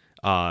encouraged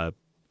a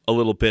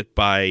little bit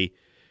by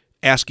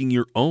asking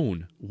your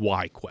own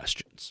why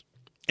questions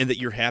and that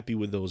you're happy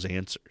with those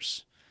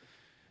answers.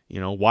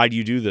 Why do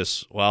you do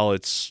this? Well,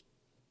 it's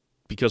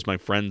because my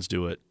friends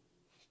do it.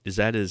 Is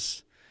that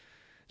as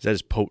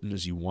potent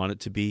as you want it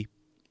to be?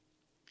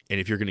 And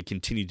if you're going to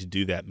continue to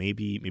do that,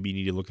 maybe you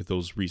need to look at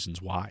those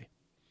reasons why.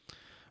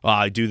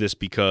 I do this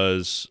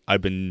because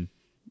I've been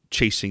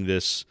chasing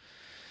this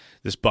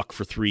buck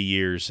for 3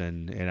 years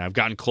and I've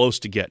gotten close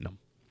to getting him.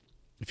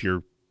 If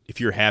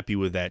you're happy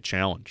with that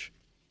challenge,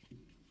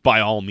 by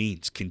all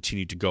means,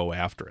 continue to go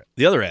after it.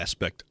 The other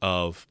aspect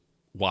of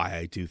why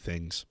I do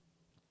things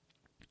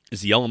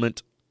is the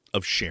element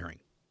of sharing.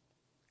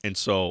 And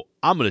so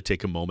I'm going to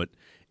take a moment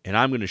and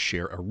I'm going to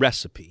share a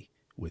recipe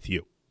with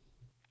you.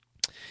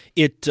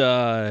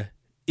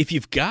 If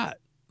you've got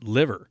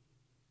liver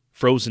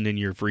frozen in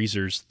your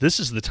freezers, this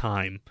is the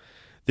time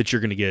that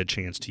you're going to get a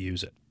chance to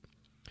use it.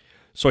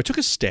 So I took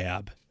a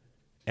stab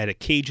at a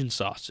Cajun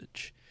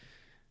sausage,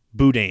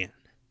 boudin,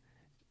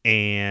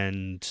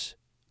 and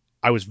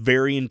I was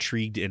very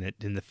intrigued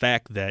in the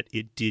fact that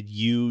it did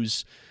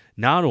use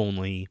not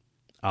only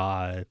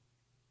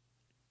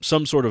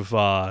some sort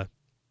of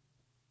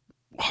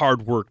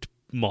hard-worked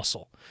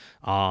muscle,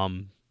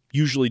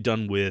 usually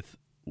done with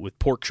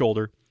pork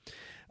shoulder.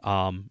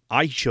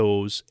 I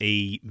chose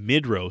a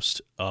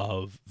mid-roast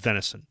of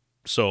venison.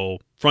 So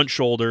front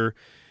shoulder,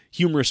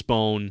 humerus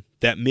bone,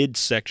 that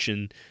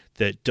mid-section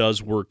that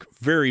does work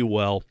very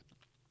well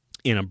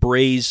in a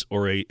braise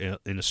or in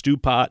a stew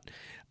pot.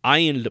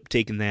 I ended up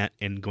taking that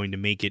and going to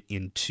make it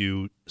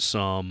into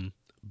some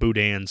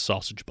boudin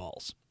sausage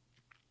balls.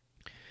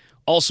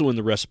 Also in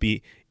the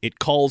recipe, it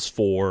calls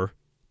for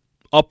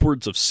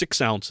upwards of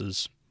 6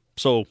 ounces,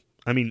 so,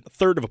 a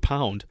third of a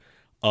pound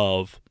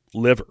of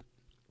liver.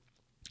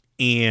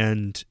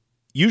 And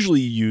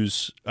usually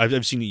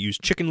I've seen it use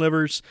chicken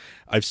livers,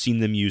 I've seen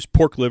them use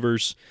pork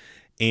livers,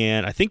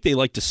 and I think they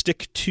like to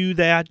stick to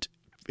that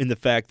in the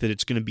fact that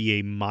it's going to be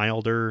a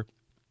milder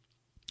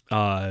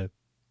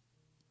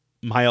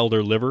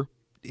liver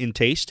in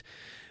taste.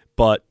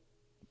 But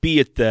be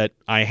it that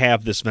I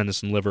have this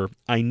venison liver,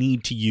 I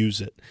need to use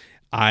it.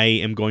 I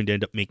am going to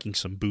end up making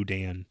some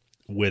boudin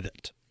with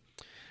it.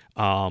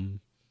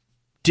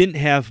 Didn't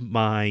have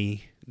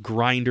my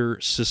grinder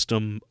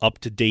system up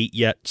to date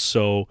yet,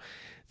 so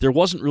there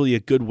wasn't really a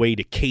good way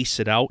to case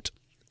it out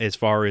as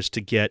far as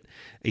to get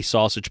a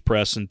sausage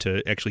press and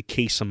to actually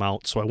case them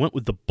out. So I went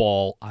with the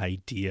ball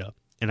idea,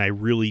 and I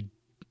really,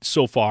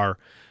 so far,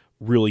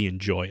 really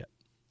enjoy it.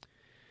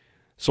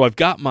 So I've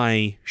got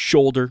my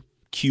shoulder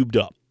cubed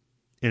up,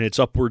 and it's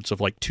upwards of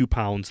like 2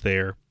 pounds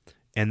there.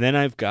 And then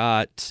I've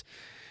got,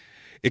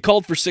 it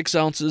called for 6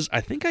 ounces.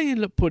 I think I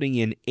ended up putting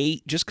in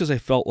 8 just because I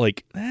felt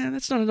like,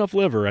 that's not enough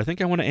liver. I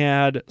think I want to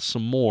add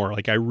some more.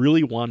 Like, I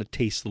really want to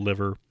taste the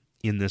liver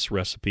in this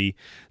recipe.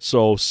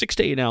 So 6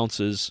 to 8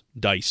 ounces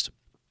diced.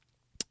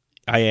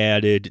 I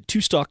added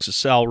 2 stalks of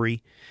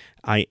celery.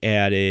 I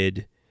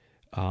added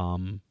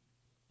a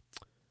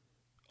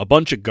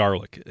bunch of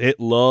garlic. It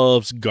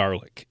loves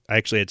garlic. I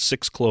actually had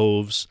 6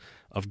 cloves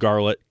of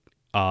garlic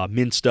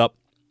minced up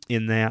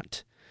in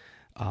that.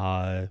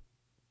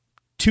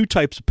 2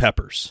 types of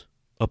peppers,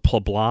 a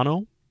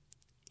poblano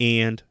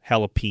and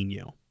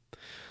jalapeno.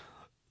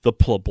 The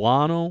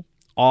poblano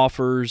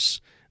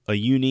offers a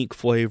unique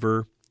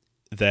flavor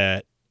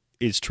that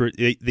is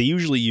they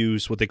usually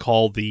use what they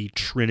call the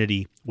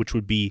Trinity, which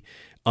would be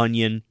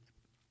onion,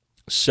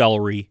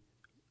 celery,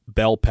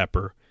 bell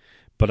pepper.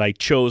 But I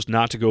chose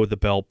not to go with the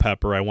bell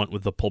pepper. I went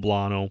with the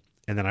poblano,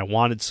 and then I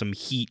wanted some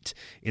heat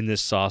in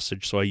this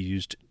sausage, so I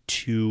used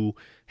 2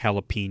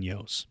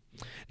 jalapenos.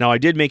 Now, I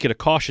did make it a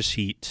cautious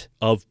heat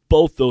of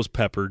both those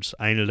peppers.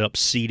 I ended up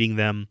seeding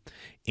them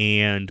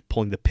and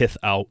pulling the pith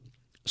out,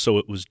 so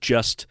it was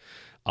just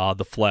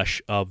the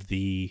flesh of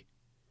the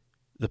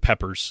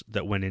peppers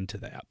that went into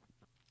that.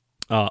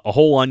 A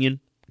whole onion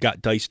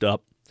got diced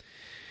up.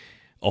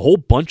 A whole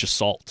bunch of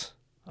salt.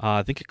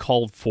 I think it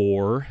called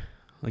for,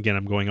 again,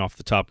 I'm going off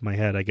the top of my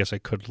head. I guess I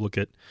could look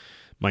at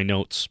my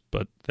notes,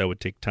 but that would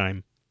take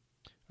time.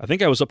 I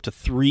think I was up to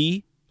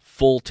 3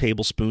 full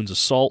tablespoons of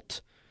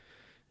salt,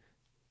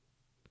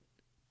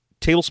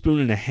 1.5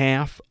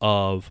 tablespoons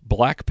of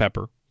black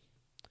pepper,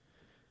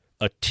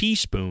 a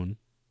teaspoon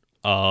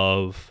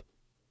of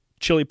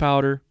chili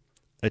powder,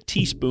 a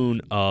teaspoon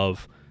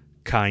of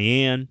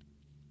cayenne,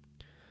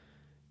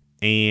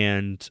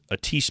 and a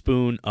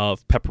teaspoon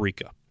of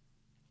paprika.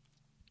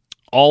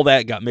 All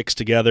that got mixed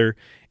together,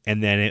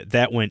 and then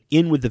that went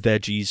in with the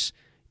veggies,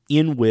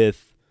 in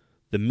with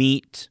the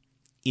meat,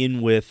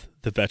 in with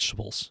the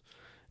vegetables.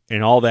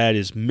 And all that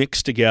is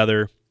mixed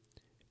together,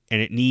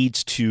 and it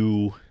needs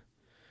to,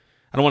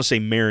 I don't want to say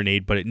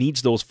marinade, but it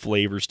needs those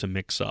flavors to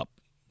mix up.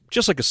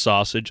 Just like a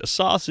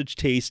sausage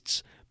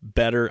tastes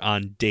better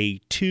on day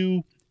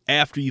 2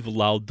 after you've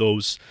allowed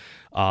those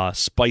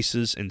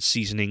spices and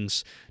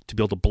seasonings to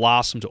be able to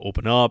blossom, to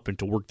open up, and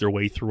to work their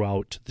way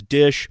throughout the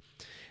dish.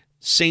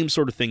 Same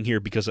sort of thing here,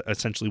 because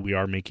essentially we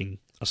are making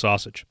a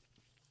sausage.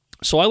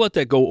 So I let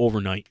that go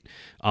overnight.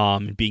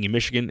 Being in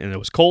Michigan and it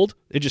was cold,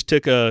 it just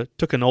took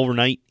an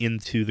overnight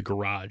into the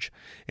garage.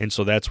 And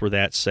so that's where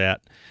that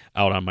sat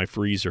out on my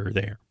freezer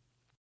there.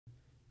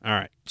 All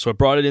right, so I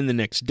brought it in the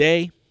next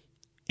day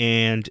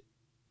and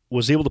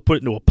was able to put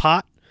it into a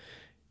pot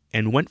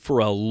and went for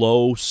a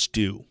low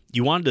stew.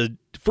 You wanted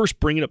to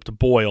first bring it up to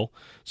boil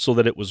so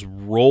that it was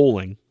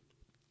rolling,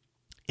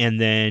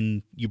 and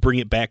then you bring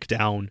it back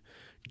down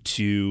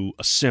to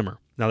a simmer.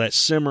 Now that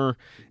simmer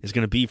is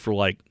going to be for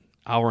like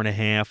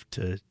 1.5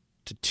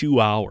 to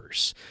 2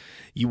 hours.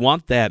 You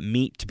want that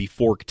meat to be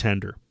fork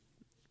tender.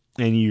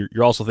 And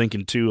you're also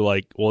thinking too,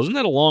 like, well, isn't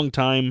that a long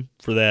time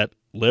for that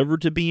liver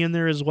to be in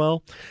there as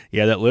well?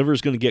 Yeah, that liver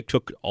is going to get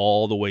cooked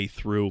all the way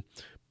through,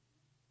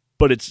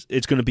 but it's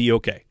going to be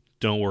okay.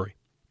 Don't worry.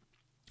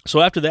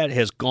 So after that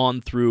has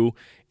gone through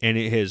and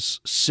it has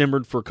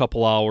simmered for a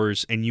couple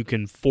hours, and you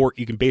can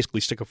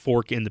basically stick a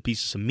fork in the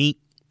pieces of meat.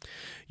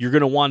 You're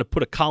going to want to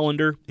put a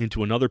colander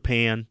into another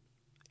pan,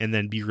 and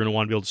then you're going to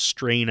want to be able to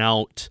strain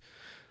out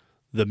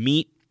the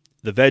meat,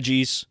 the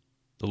veggies,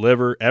 the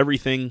liver,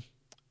 everything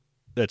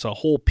that's a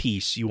whole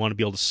piece. You want to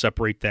be able to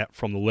separate that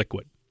from the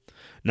liquid.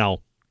 Now,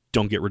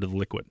 don't get rid of the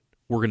liquid.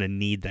 We're going to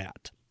need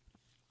that.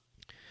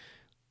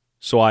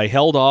 So I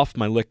held off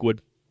my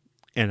liquid,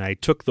 and I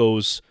took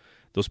those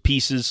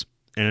pieces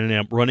and ended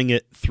up running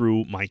it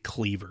through my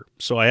cleaver.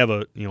 So I have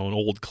an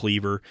old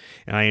cleaver,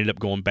 and I ended up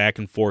going back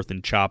and forth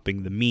and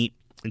chopping the meat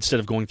instead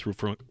of going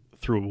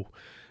through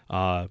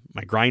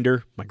my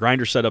grinder. My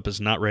grinder setup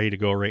is not ready to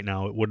go right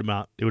now. It would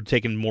have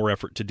taken more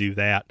effort to do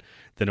that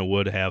than it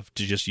would have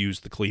to just use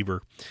the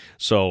cleaver.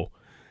 So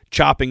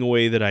chopping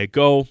away that I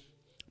go.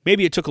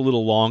 Maybe it took a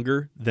little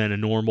longer than a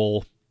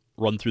normal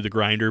run through the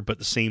grinder, but at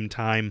the same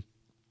time,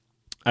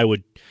 I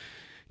would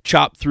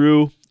chop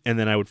through, and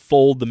then I would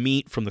fold the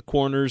meat from the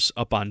corners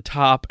up on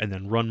top, and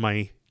then run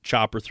my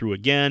chopper through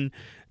again,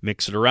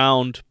 mix it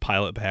around,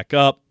 pile it back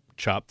up,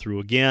 chop through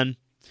again.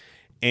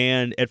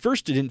 And at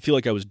first it didn't feel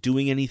like I was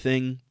doing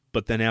anything,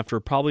 but then after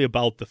probably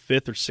about the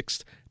 5th or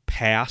 6th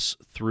pass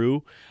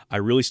through, I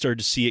really started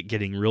to see it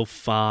getting real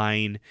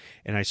fine,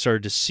 and I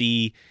started to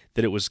see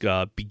that it was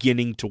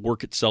beginning to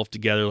work itself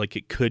together, like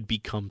it could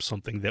become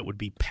something that would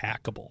be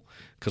packable,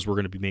 because we're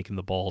going to be making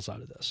the balls out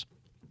of this.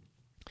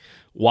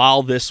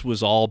 While this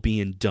was all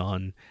being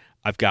done,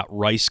 I've got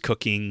rice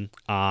cooking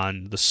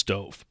on the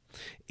stove,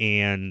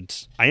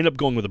 and I ended up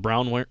going with a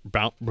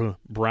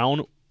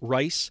brown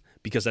rice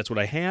because that's what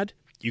I had.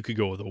 You could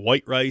go with a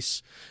white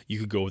rice. You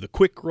could go with a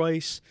quick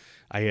rice.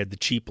 I had the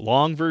cheap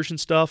long version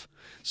stuff.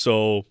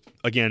 So,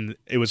 again,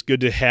 it was good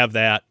to have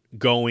that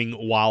going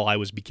while I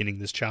was beginning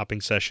this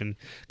chopping session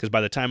because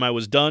by the time I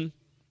was done,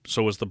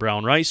 so was the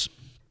brown rice.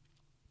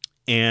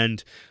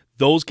 And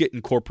those get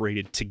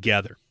incorporated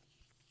together.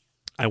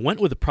 I went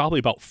with probably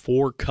about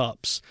 4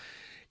 cups.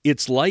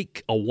 It's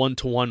like a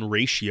 1-to-1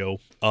 ratio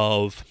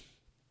of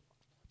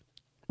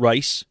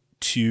rice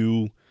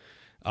to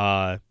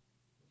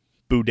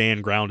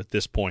boudin ground at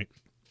this point.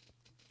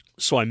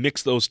 So I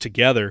mix those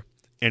together,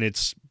 and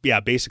it's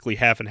basically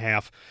half and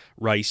half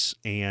rice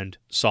and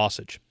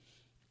sausage.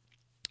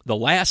 The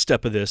last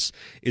step of this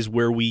is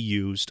where we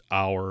used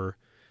our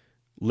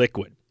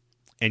liquid.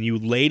 And you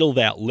ladle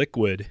that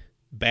liquid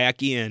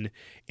back in,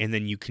 and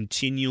then you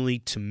continually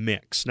to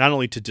mix, not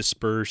only to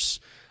disperse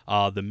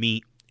the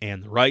meat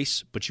and the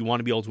rice, but you want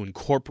to be able to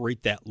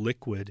incorporate that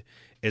liquid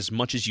as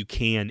much as you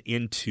can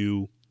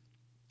into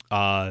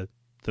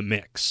the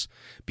mix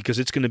because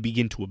it's going to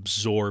begin to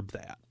absorb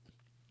that.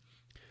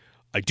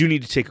 I do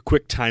need to take a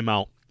quick time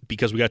out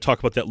because we got to talk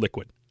about that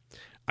liquid.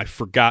 I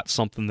forgot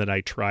something that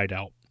I tried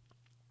out.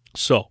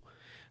 So,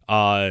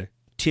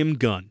 Tim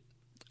Gunn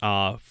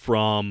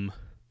from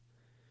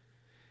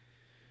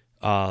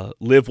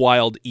Live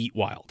Wild, Eat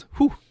Wild.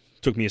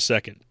 Took me a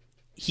second.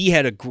 He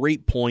had a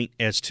great point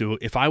as to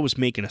if I was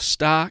making a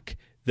stock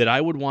that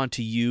I would want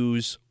to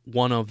use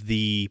one of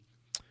the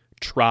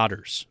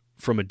trotters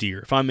from a deer.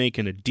 If I'm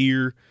making a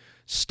deer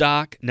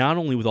stock, not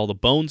only with all the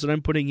bones that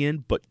I'm putting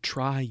in, but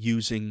try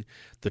using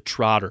the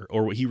trotter,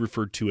 or what he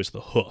referred to as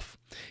the hoof.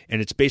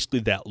 And it's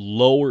basically that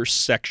lower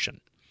section.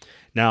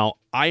 Now,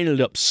 I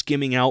ended up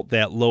skimming out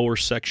that lower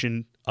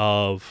section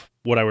of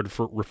what I would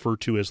refer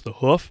to as the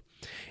hoof,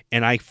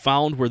 and I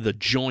found where the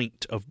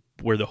joint of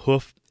where the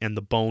hoof and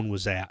the bone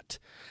was at.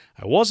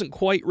 I wasn't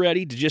quite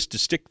ready to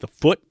stick the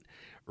foot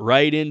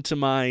right into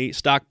my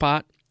stock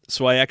pot,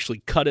 so I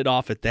actually cut it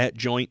off at that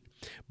joint,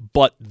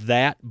 but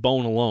that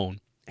bone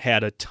alone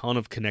had a ton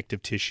of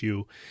connective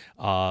tissue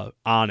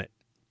on it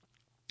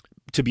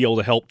to be able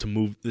to help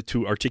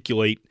to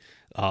articulate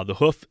the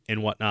hoof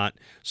and whatnot.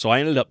 So I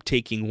ended up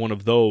taking one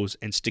of those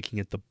and sticking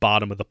it at the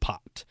bottom of the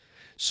pot.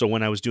 So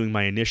when I was doing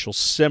my initial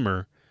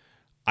simmer,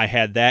 I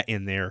had that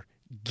in there,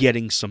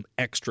 getting some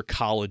extra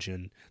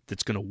collagen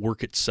that's going to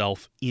work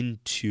itself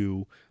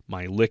into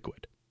my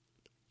liquid.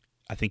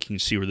 I think you can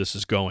see where this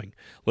is going.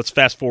 Let's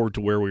fast forward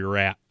to where we were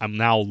at. I'm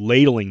now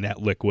ladling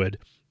that liquid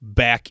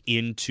back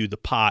into the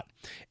pot,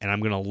 and I'm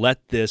going to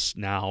let this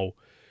now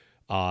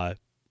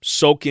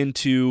soak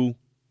into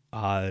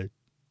the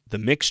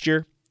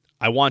mixture.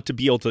 I want to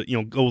be able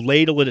to, go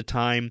ladle at a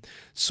time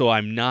so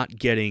I'm not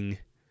getting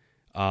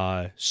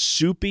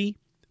soupy,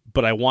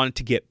 but I want it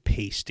to get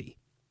pasty.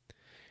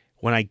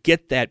 When I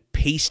get that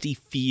pasty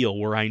feel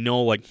where I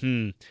know,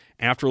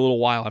 after a little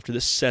while, after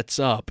this sets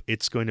up,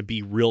 it's going to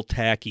be real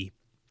tacky.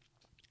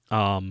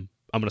 I'm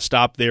going to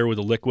stop there with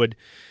the liquid,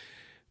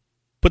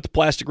 put the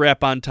plastic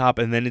wrap on top,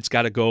 and then it's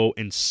got to go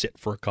and sit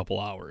for a couple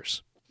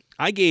hours.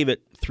 I gave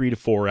it 3 to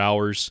 4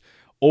 hours.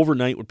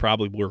 Overnight would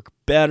probably work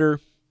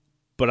better,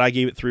 but I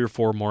gave it 3 or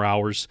 4 more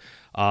hours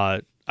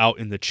out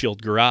in the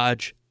chilled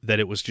garage that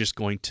it was just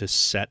going to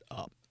set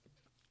up.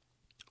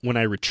 When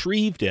I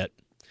retrieved it,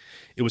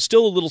 it was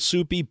still a little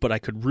soupy, but I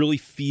could really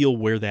feel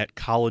where that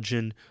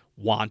collagen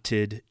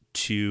wanted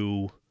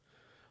to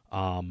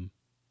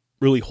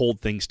really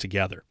hold things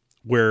together,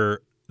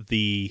 where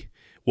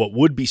what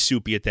would be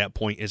soupy at that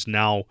point has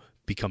now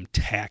become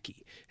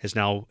tacky, has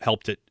now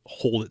helped it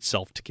hold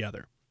itself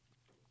together.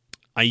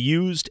 I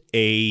used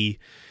a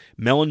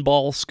melon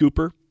ball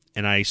scooper,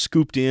 and I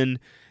scooped in,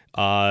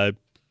 it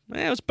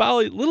was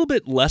probably a little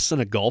bit less than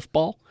a golf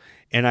ball,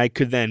 and I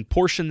could then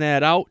portion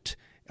that out.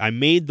 I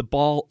made the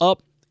ball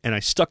up, and I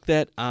stuck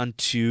that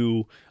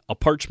onto a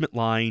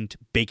parchment-lined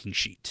baking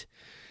sheet.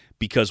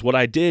 Because what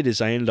I did is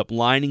I ended up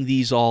lining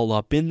these all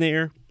up in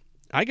there.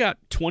 I got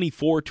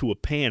 24 to a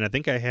pan. I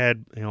think I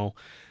had,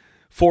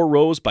 4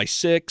 rows by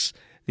 6.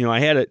 I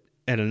had it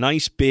at a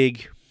nice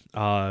big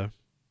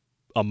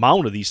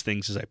amount of these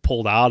things as I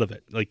pulled out of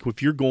it. Like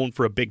if you're going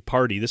for a big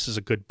party, this is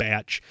a good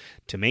batch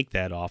to make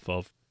that off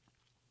of.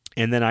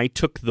 And then I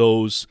took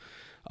those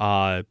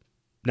now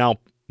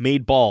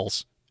made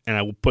balls, and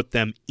I will put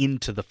them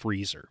into the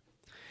freezer.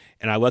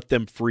 And I let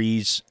them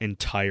freeze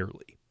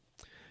entirely.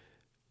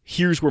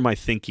 Here's where my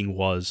thinking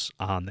was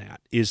on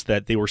that, is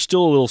that they were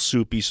still a little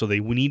soupy, so they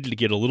needed to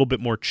get a little bit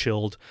more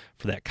chilled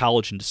for that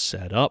collagen to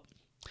set up.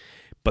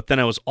 But then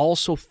I was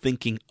also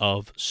thinking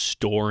of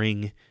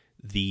storing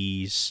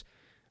these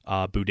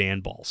boudin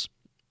balls.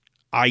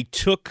 I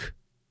took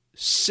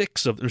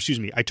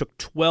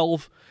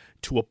 12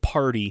 to a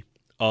party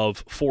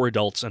of 4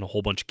 adults and a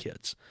whole bunch of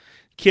kids.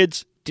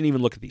 Kids didn't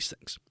even look at these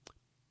things.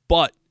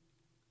 But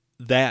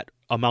that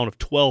amount of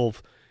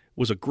 12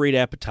 was a great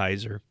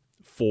appetizer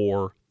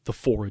for the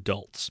 4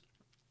 adults.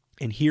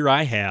 And here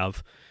I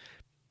have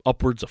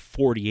upwards of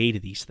 48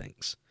 of these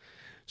things.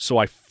 So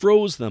I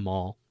froze them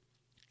all,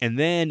 and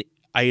then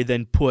I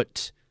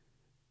put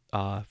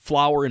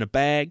flour in a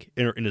bag,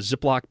 in a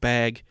Ziploc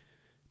bag,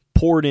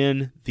 poured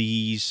in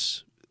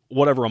these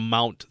whatever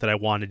amount that I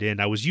wanted in.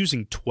 I was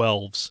using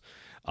 12s.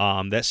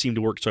 That seemed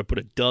to work, so I put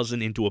a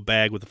dozen into a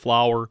bag with the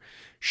flour,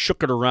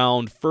 shook it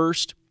around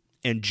first,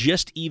 and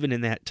just even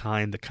in that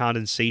time, the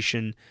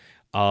condensation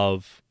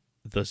of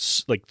the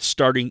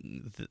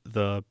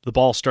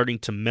ball starting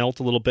to melt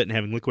a little bit and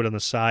having liquid on the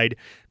side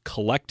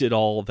collected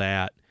all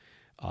that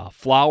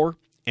flour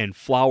and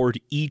floured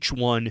each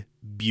one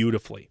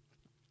beautifully.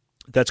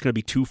 That's going to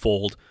be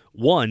twofold.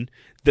 One,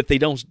 that they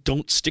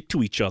don't stick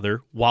to each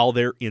other while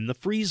they're in the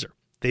freezer.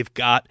 They've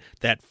got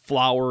that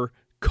flour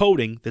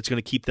coating that's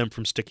going to keep them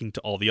from sticking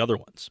to all the other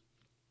ones.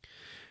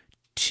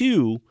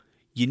 Two,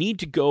 you need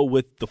to go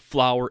with the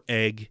flour,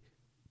 egg,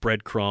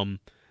 breadcrumb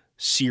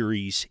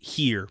series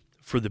here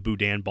for the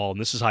boudin ball, and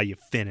this is how you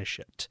finish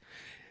it.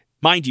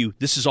 Mind you,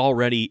 this is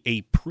already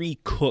a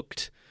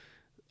pre-cooked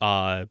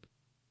meal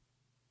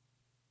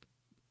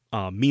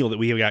that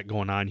we have got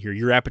going on here.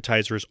 Your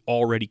appetizer is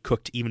already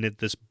cooked even at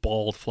this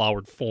balled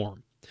floured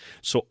form.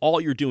 So all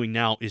you're doing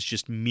now is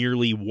just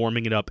merely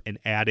warming it up and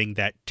adding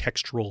that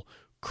textural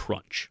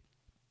crunch.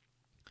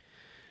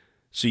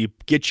 So you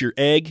get your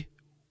egg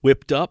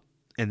whipped up,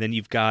 and then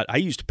I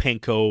used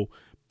panko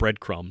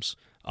breadcrumbs.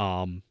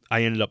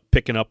 I ended up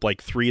picking up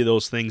like 3 of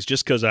those things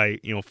just because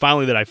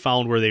finally that I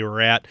found where they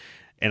were at.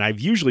 And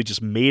I've usually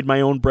just made my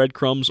own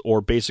breadcrumbs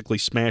or basically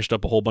smashed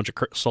up a whole bunch of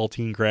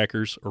saltine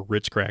crackers or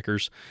Ritz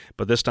crackers.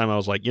 But this time I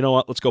was like, you know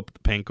what, let's go the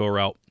panko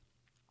route.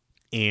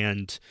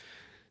 And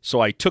so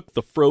I took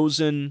the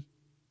frozen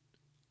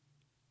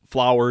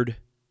floured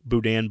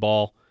boudin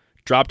ball,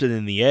 dropped it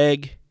in the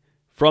egg.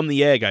 From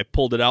the egg, I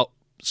pulled it out,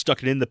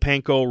 stuck it in the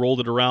panko,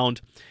 rolled it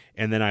around,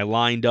 and then I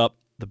lined up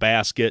the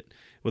basket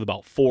with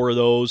about 4 of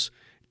those,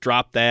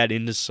 dropped that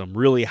into some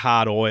really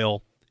hot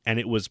oil, and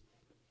it was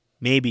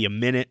maybe a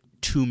minute,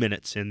 2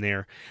 minutes in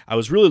there. I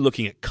was really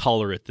looking at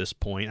color at this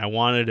point. I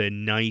wanted a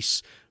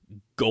nice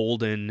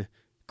golden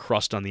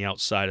crust on the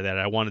outside of that.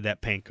 I wanted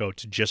that panko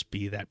to just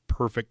be that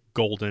perfect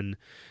golden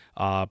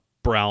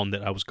brown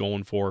that I was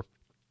going for.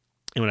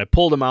 And when I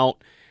pulled them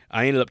out,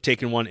 I ended up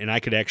taking one, and I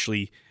could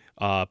actually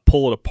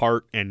pull it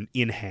apart and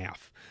in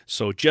half.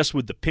 So just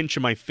with the pinch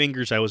of my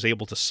fingers, I was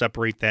able to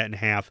separate that in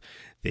half.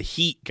 The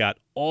heat got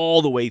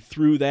all the way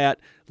through that,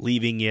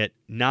 leaving it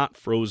not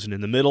frozen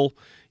in the middle.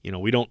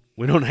 We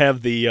don't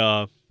have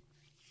the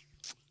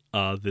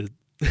the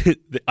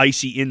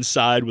icy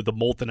inside with the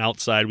molten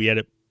outside. We had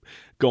it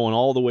going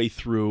all the way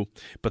through,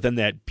 but then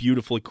that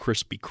beautifully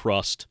crispy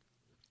crust.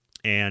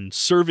 And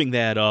serving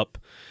that up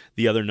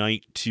the other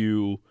night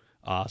to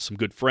some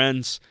good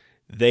friends,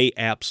 they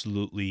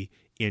absolutely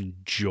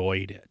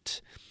enjoyed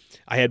it.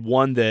 I had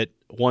one of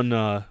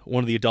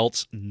the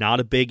adults, not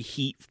a big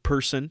heat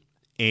person,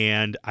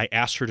 and I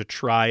asked her to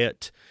try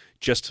it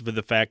just for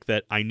the fact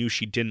that I knew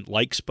she didn't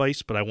like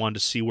spice, but I wanted to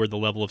see where the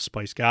level of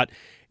spice got.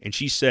 And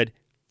she said,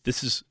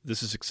 this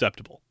is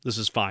acceptable. This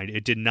is fine.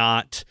 It did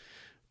not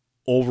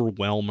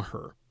overwhelm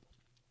her.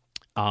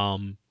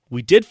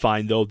 We did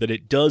find, though,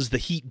 that the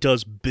heat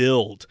does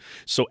build.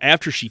 So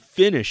after she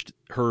finished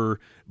her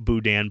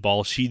boudin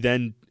ball, she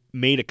then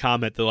made a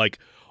comment that like,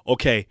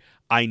 okay,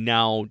 I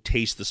now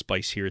taste the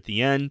spice here at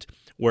the end.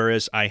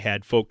 Whereas I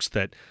had folks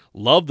that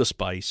love the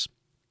spice,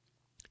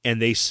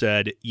 and they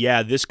said,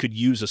 yeah, this could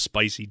use a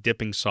spicy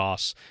dipping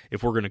sauce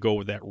if we're going to go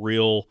with that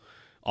real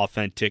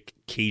authentic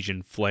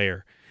Cajun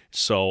flair.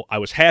 So I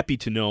was happy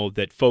to know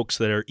that folks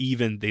that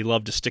they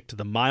love to stick to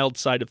the mild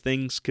side of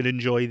things could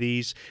enjoy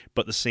these,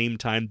 but at the same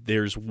time,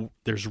 there's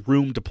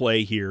room to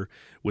play here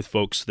with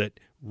folks that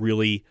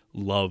really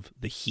love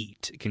the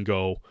heat. It can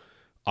go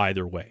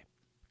either way.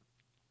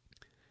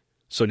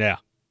 So now,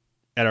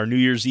 at our New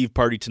Year's Eve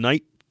party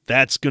tonight,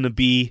 that's going to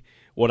be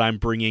what I'm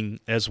bringing,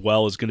 as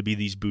well as going to be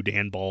these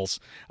boudin balls.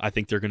 I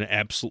think they're going to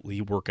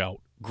absolutely work out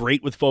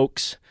great with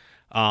folks.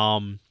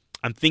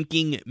 I'm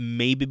thinking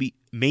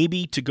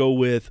maybe to go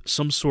with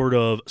some sort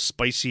of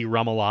spicy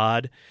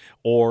remoulade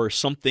or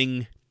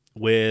something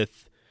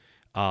with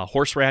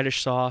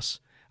horseradish sauce.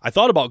 I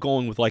thought about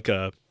going with like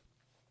a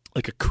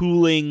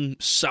cooling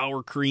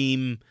sour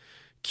cream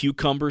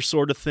cucumber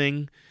sort of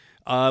thing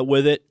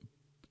with it.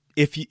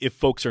 If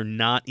folks are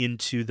not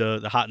into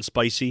the hot and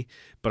spicy,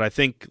 but I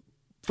think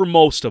for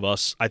most of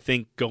us, I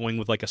think going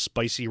with like a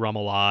spicy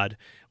remoulade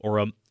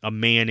or a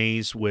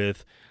mayonnaise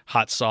with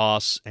hot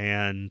sauce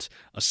and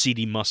a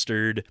seedy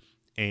mustard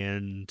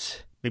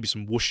and maybe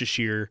some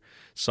Worcestershire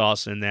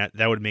sauce in that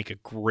would make a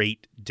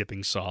great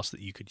dipping sauce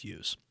that you could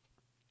use.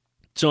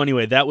 So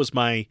anyway, that was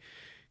my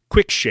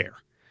quick share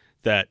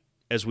that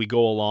as we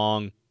go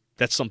along,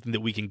 that's something that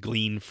we can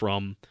glean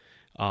from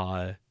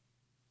our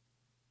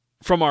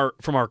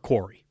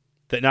quarry.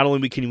 That not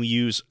only can we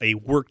use a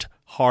worked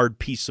hard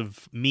piece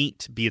of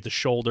meat, be it the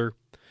shoulder,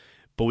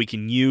 but we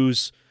can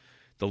use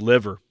the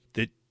liver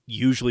that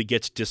usually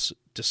gets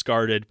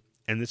discarded,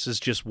 and this is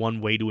just one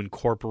way to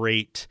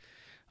incorporate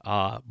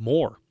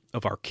more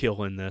of our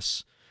kill in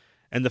this.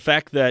 And the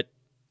fact that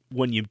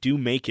when you do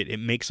make it,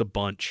 it makes a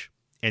bunch,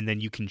 and then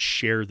you can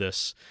share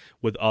this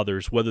with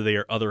others, whether they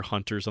are other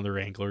hunters, other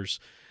anglers,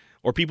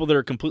 or people that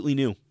are completely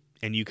new,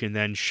 and you can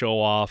then show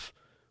off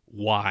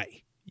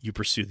why you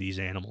pursue these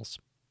animals.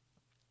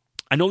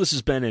 I know this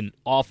has been an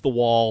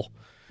off-the-wall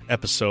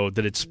episode,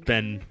 that it's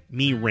been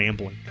me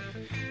rambling,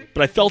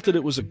 but I felt that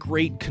it was a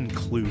great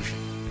conclusion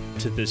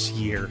to this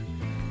year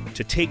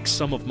to take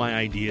some of my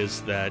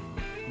ideas that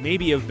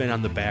maybe have been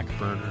on the back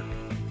burner,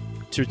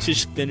 to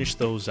just finish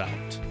those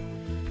out,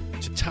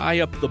 to tie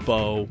up the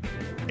bow,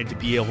 and to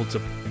be able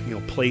to,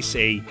 place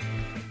a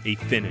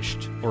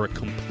finished or a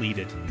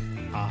completed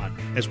on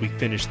as we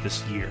finish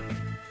this year.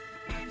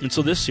 And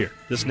so this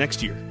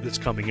next year that's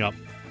coming up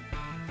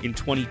in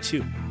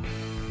 22,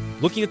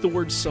 looking at the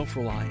word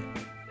self-reliant,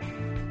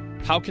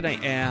 how can I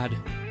add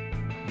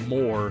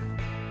more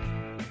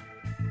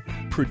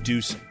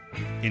producing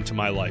into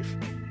my life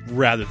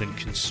rather than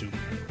consuming?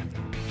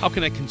 How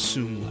can I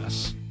consume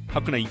less? How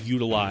can I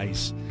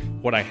utilize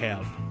what I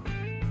have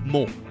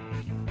more?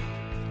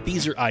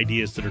 These are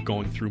ideas that are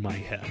going through my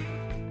head.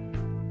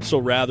 So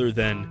rather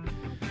than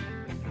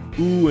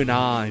ooh and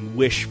ah and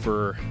wish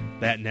for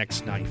that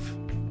next knife,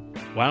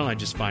 why don't I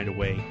just find a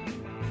way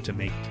to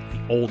make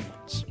the old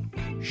ones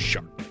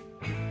sharp?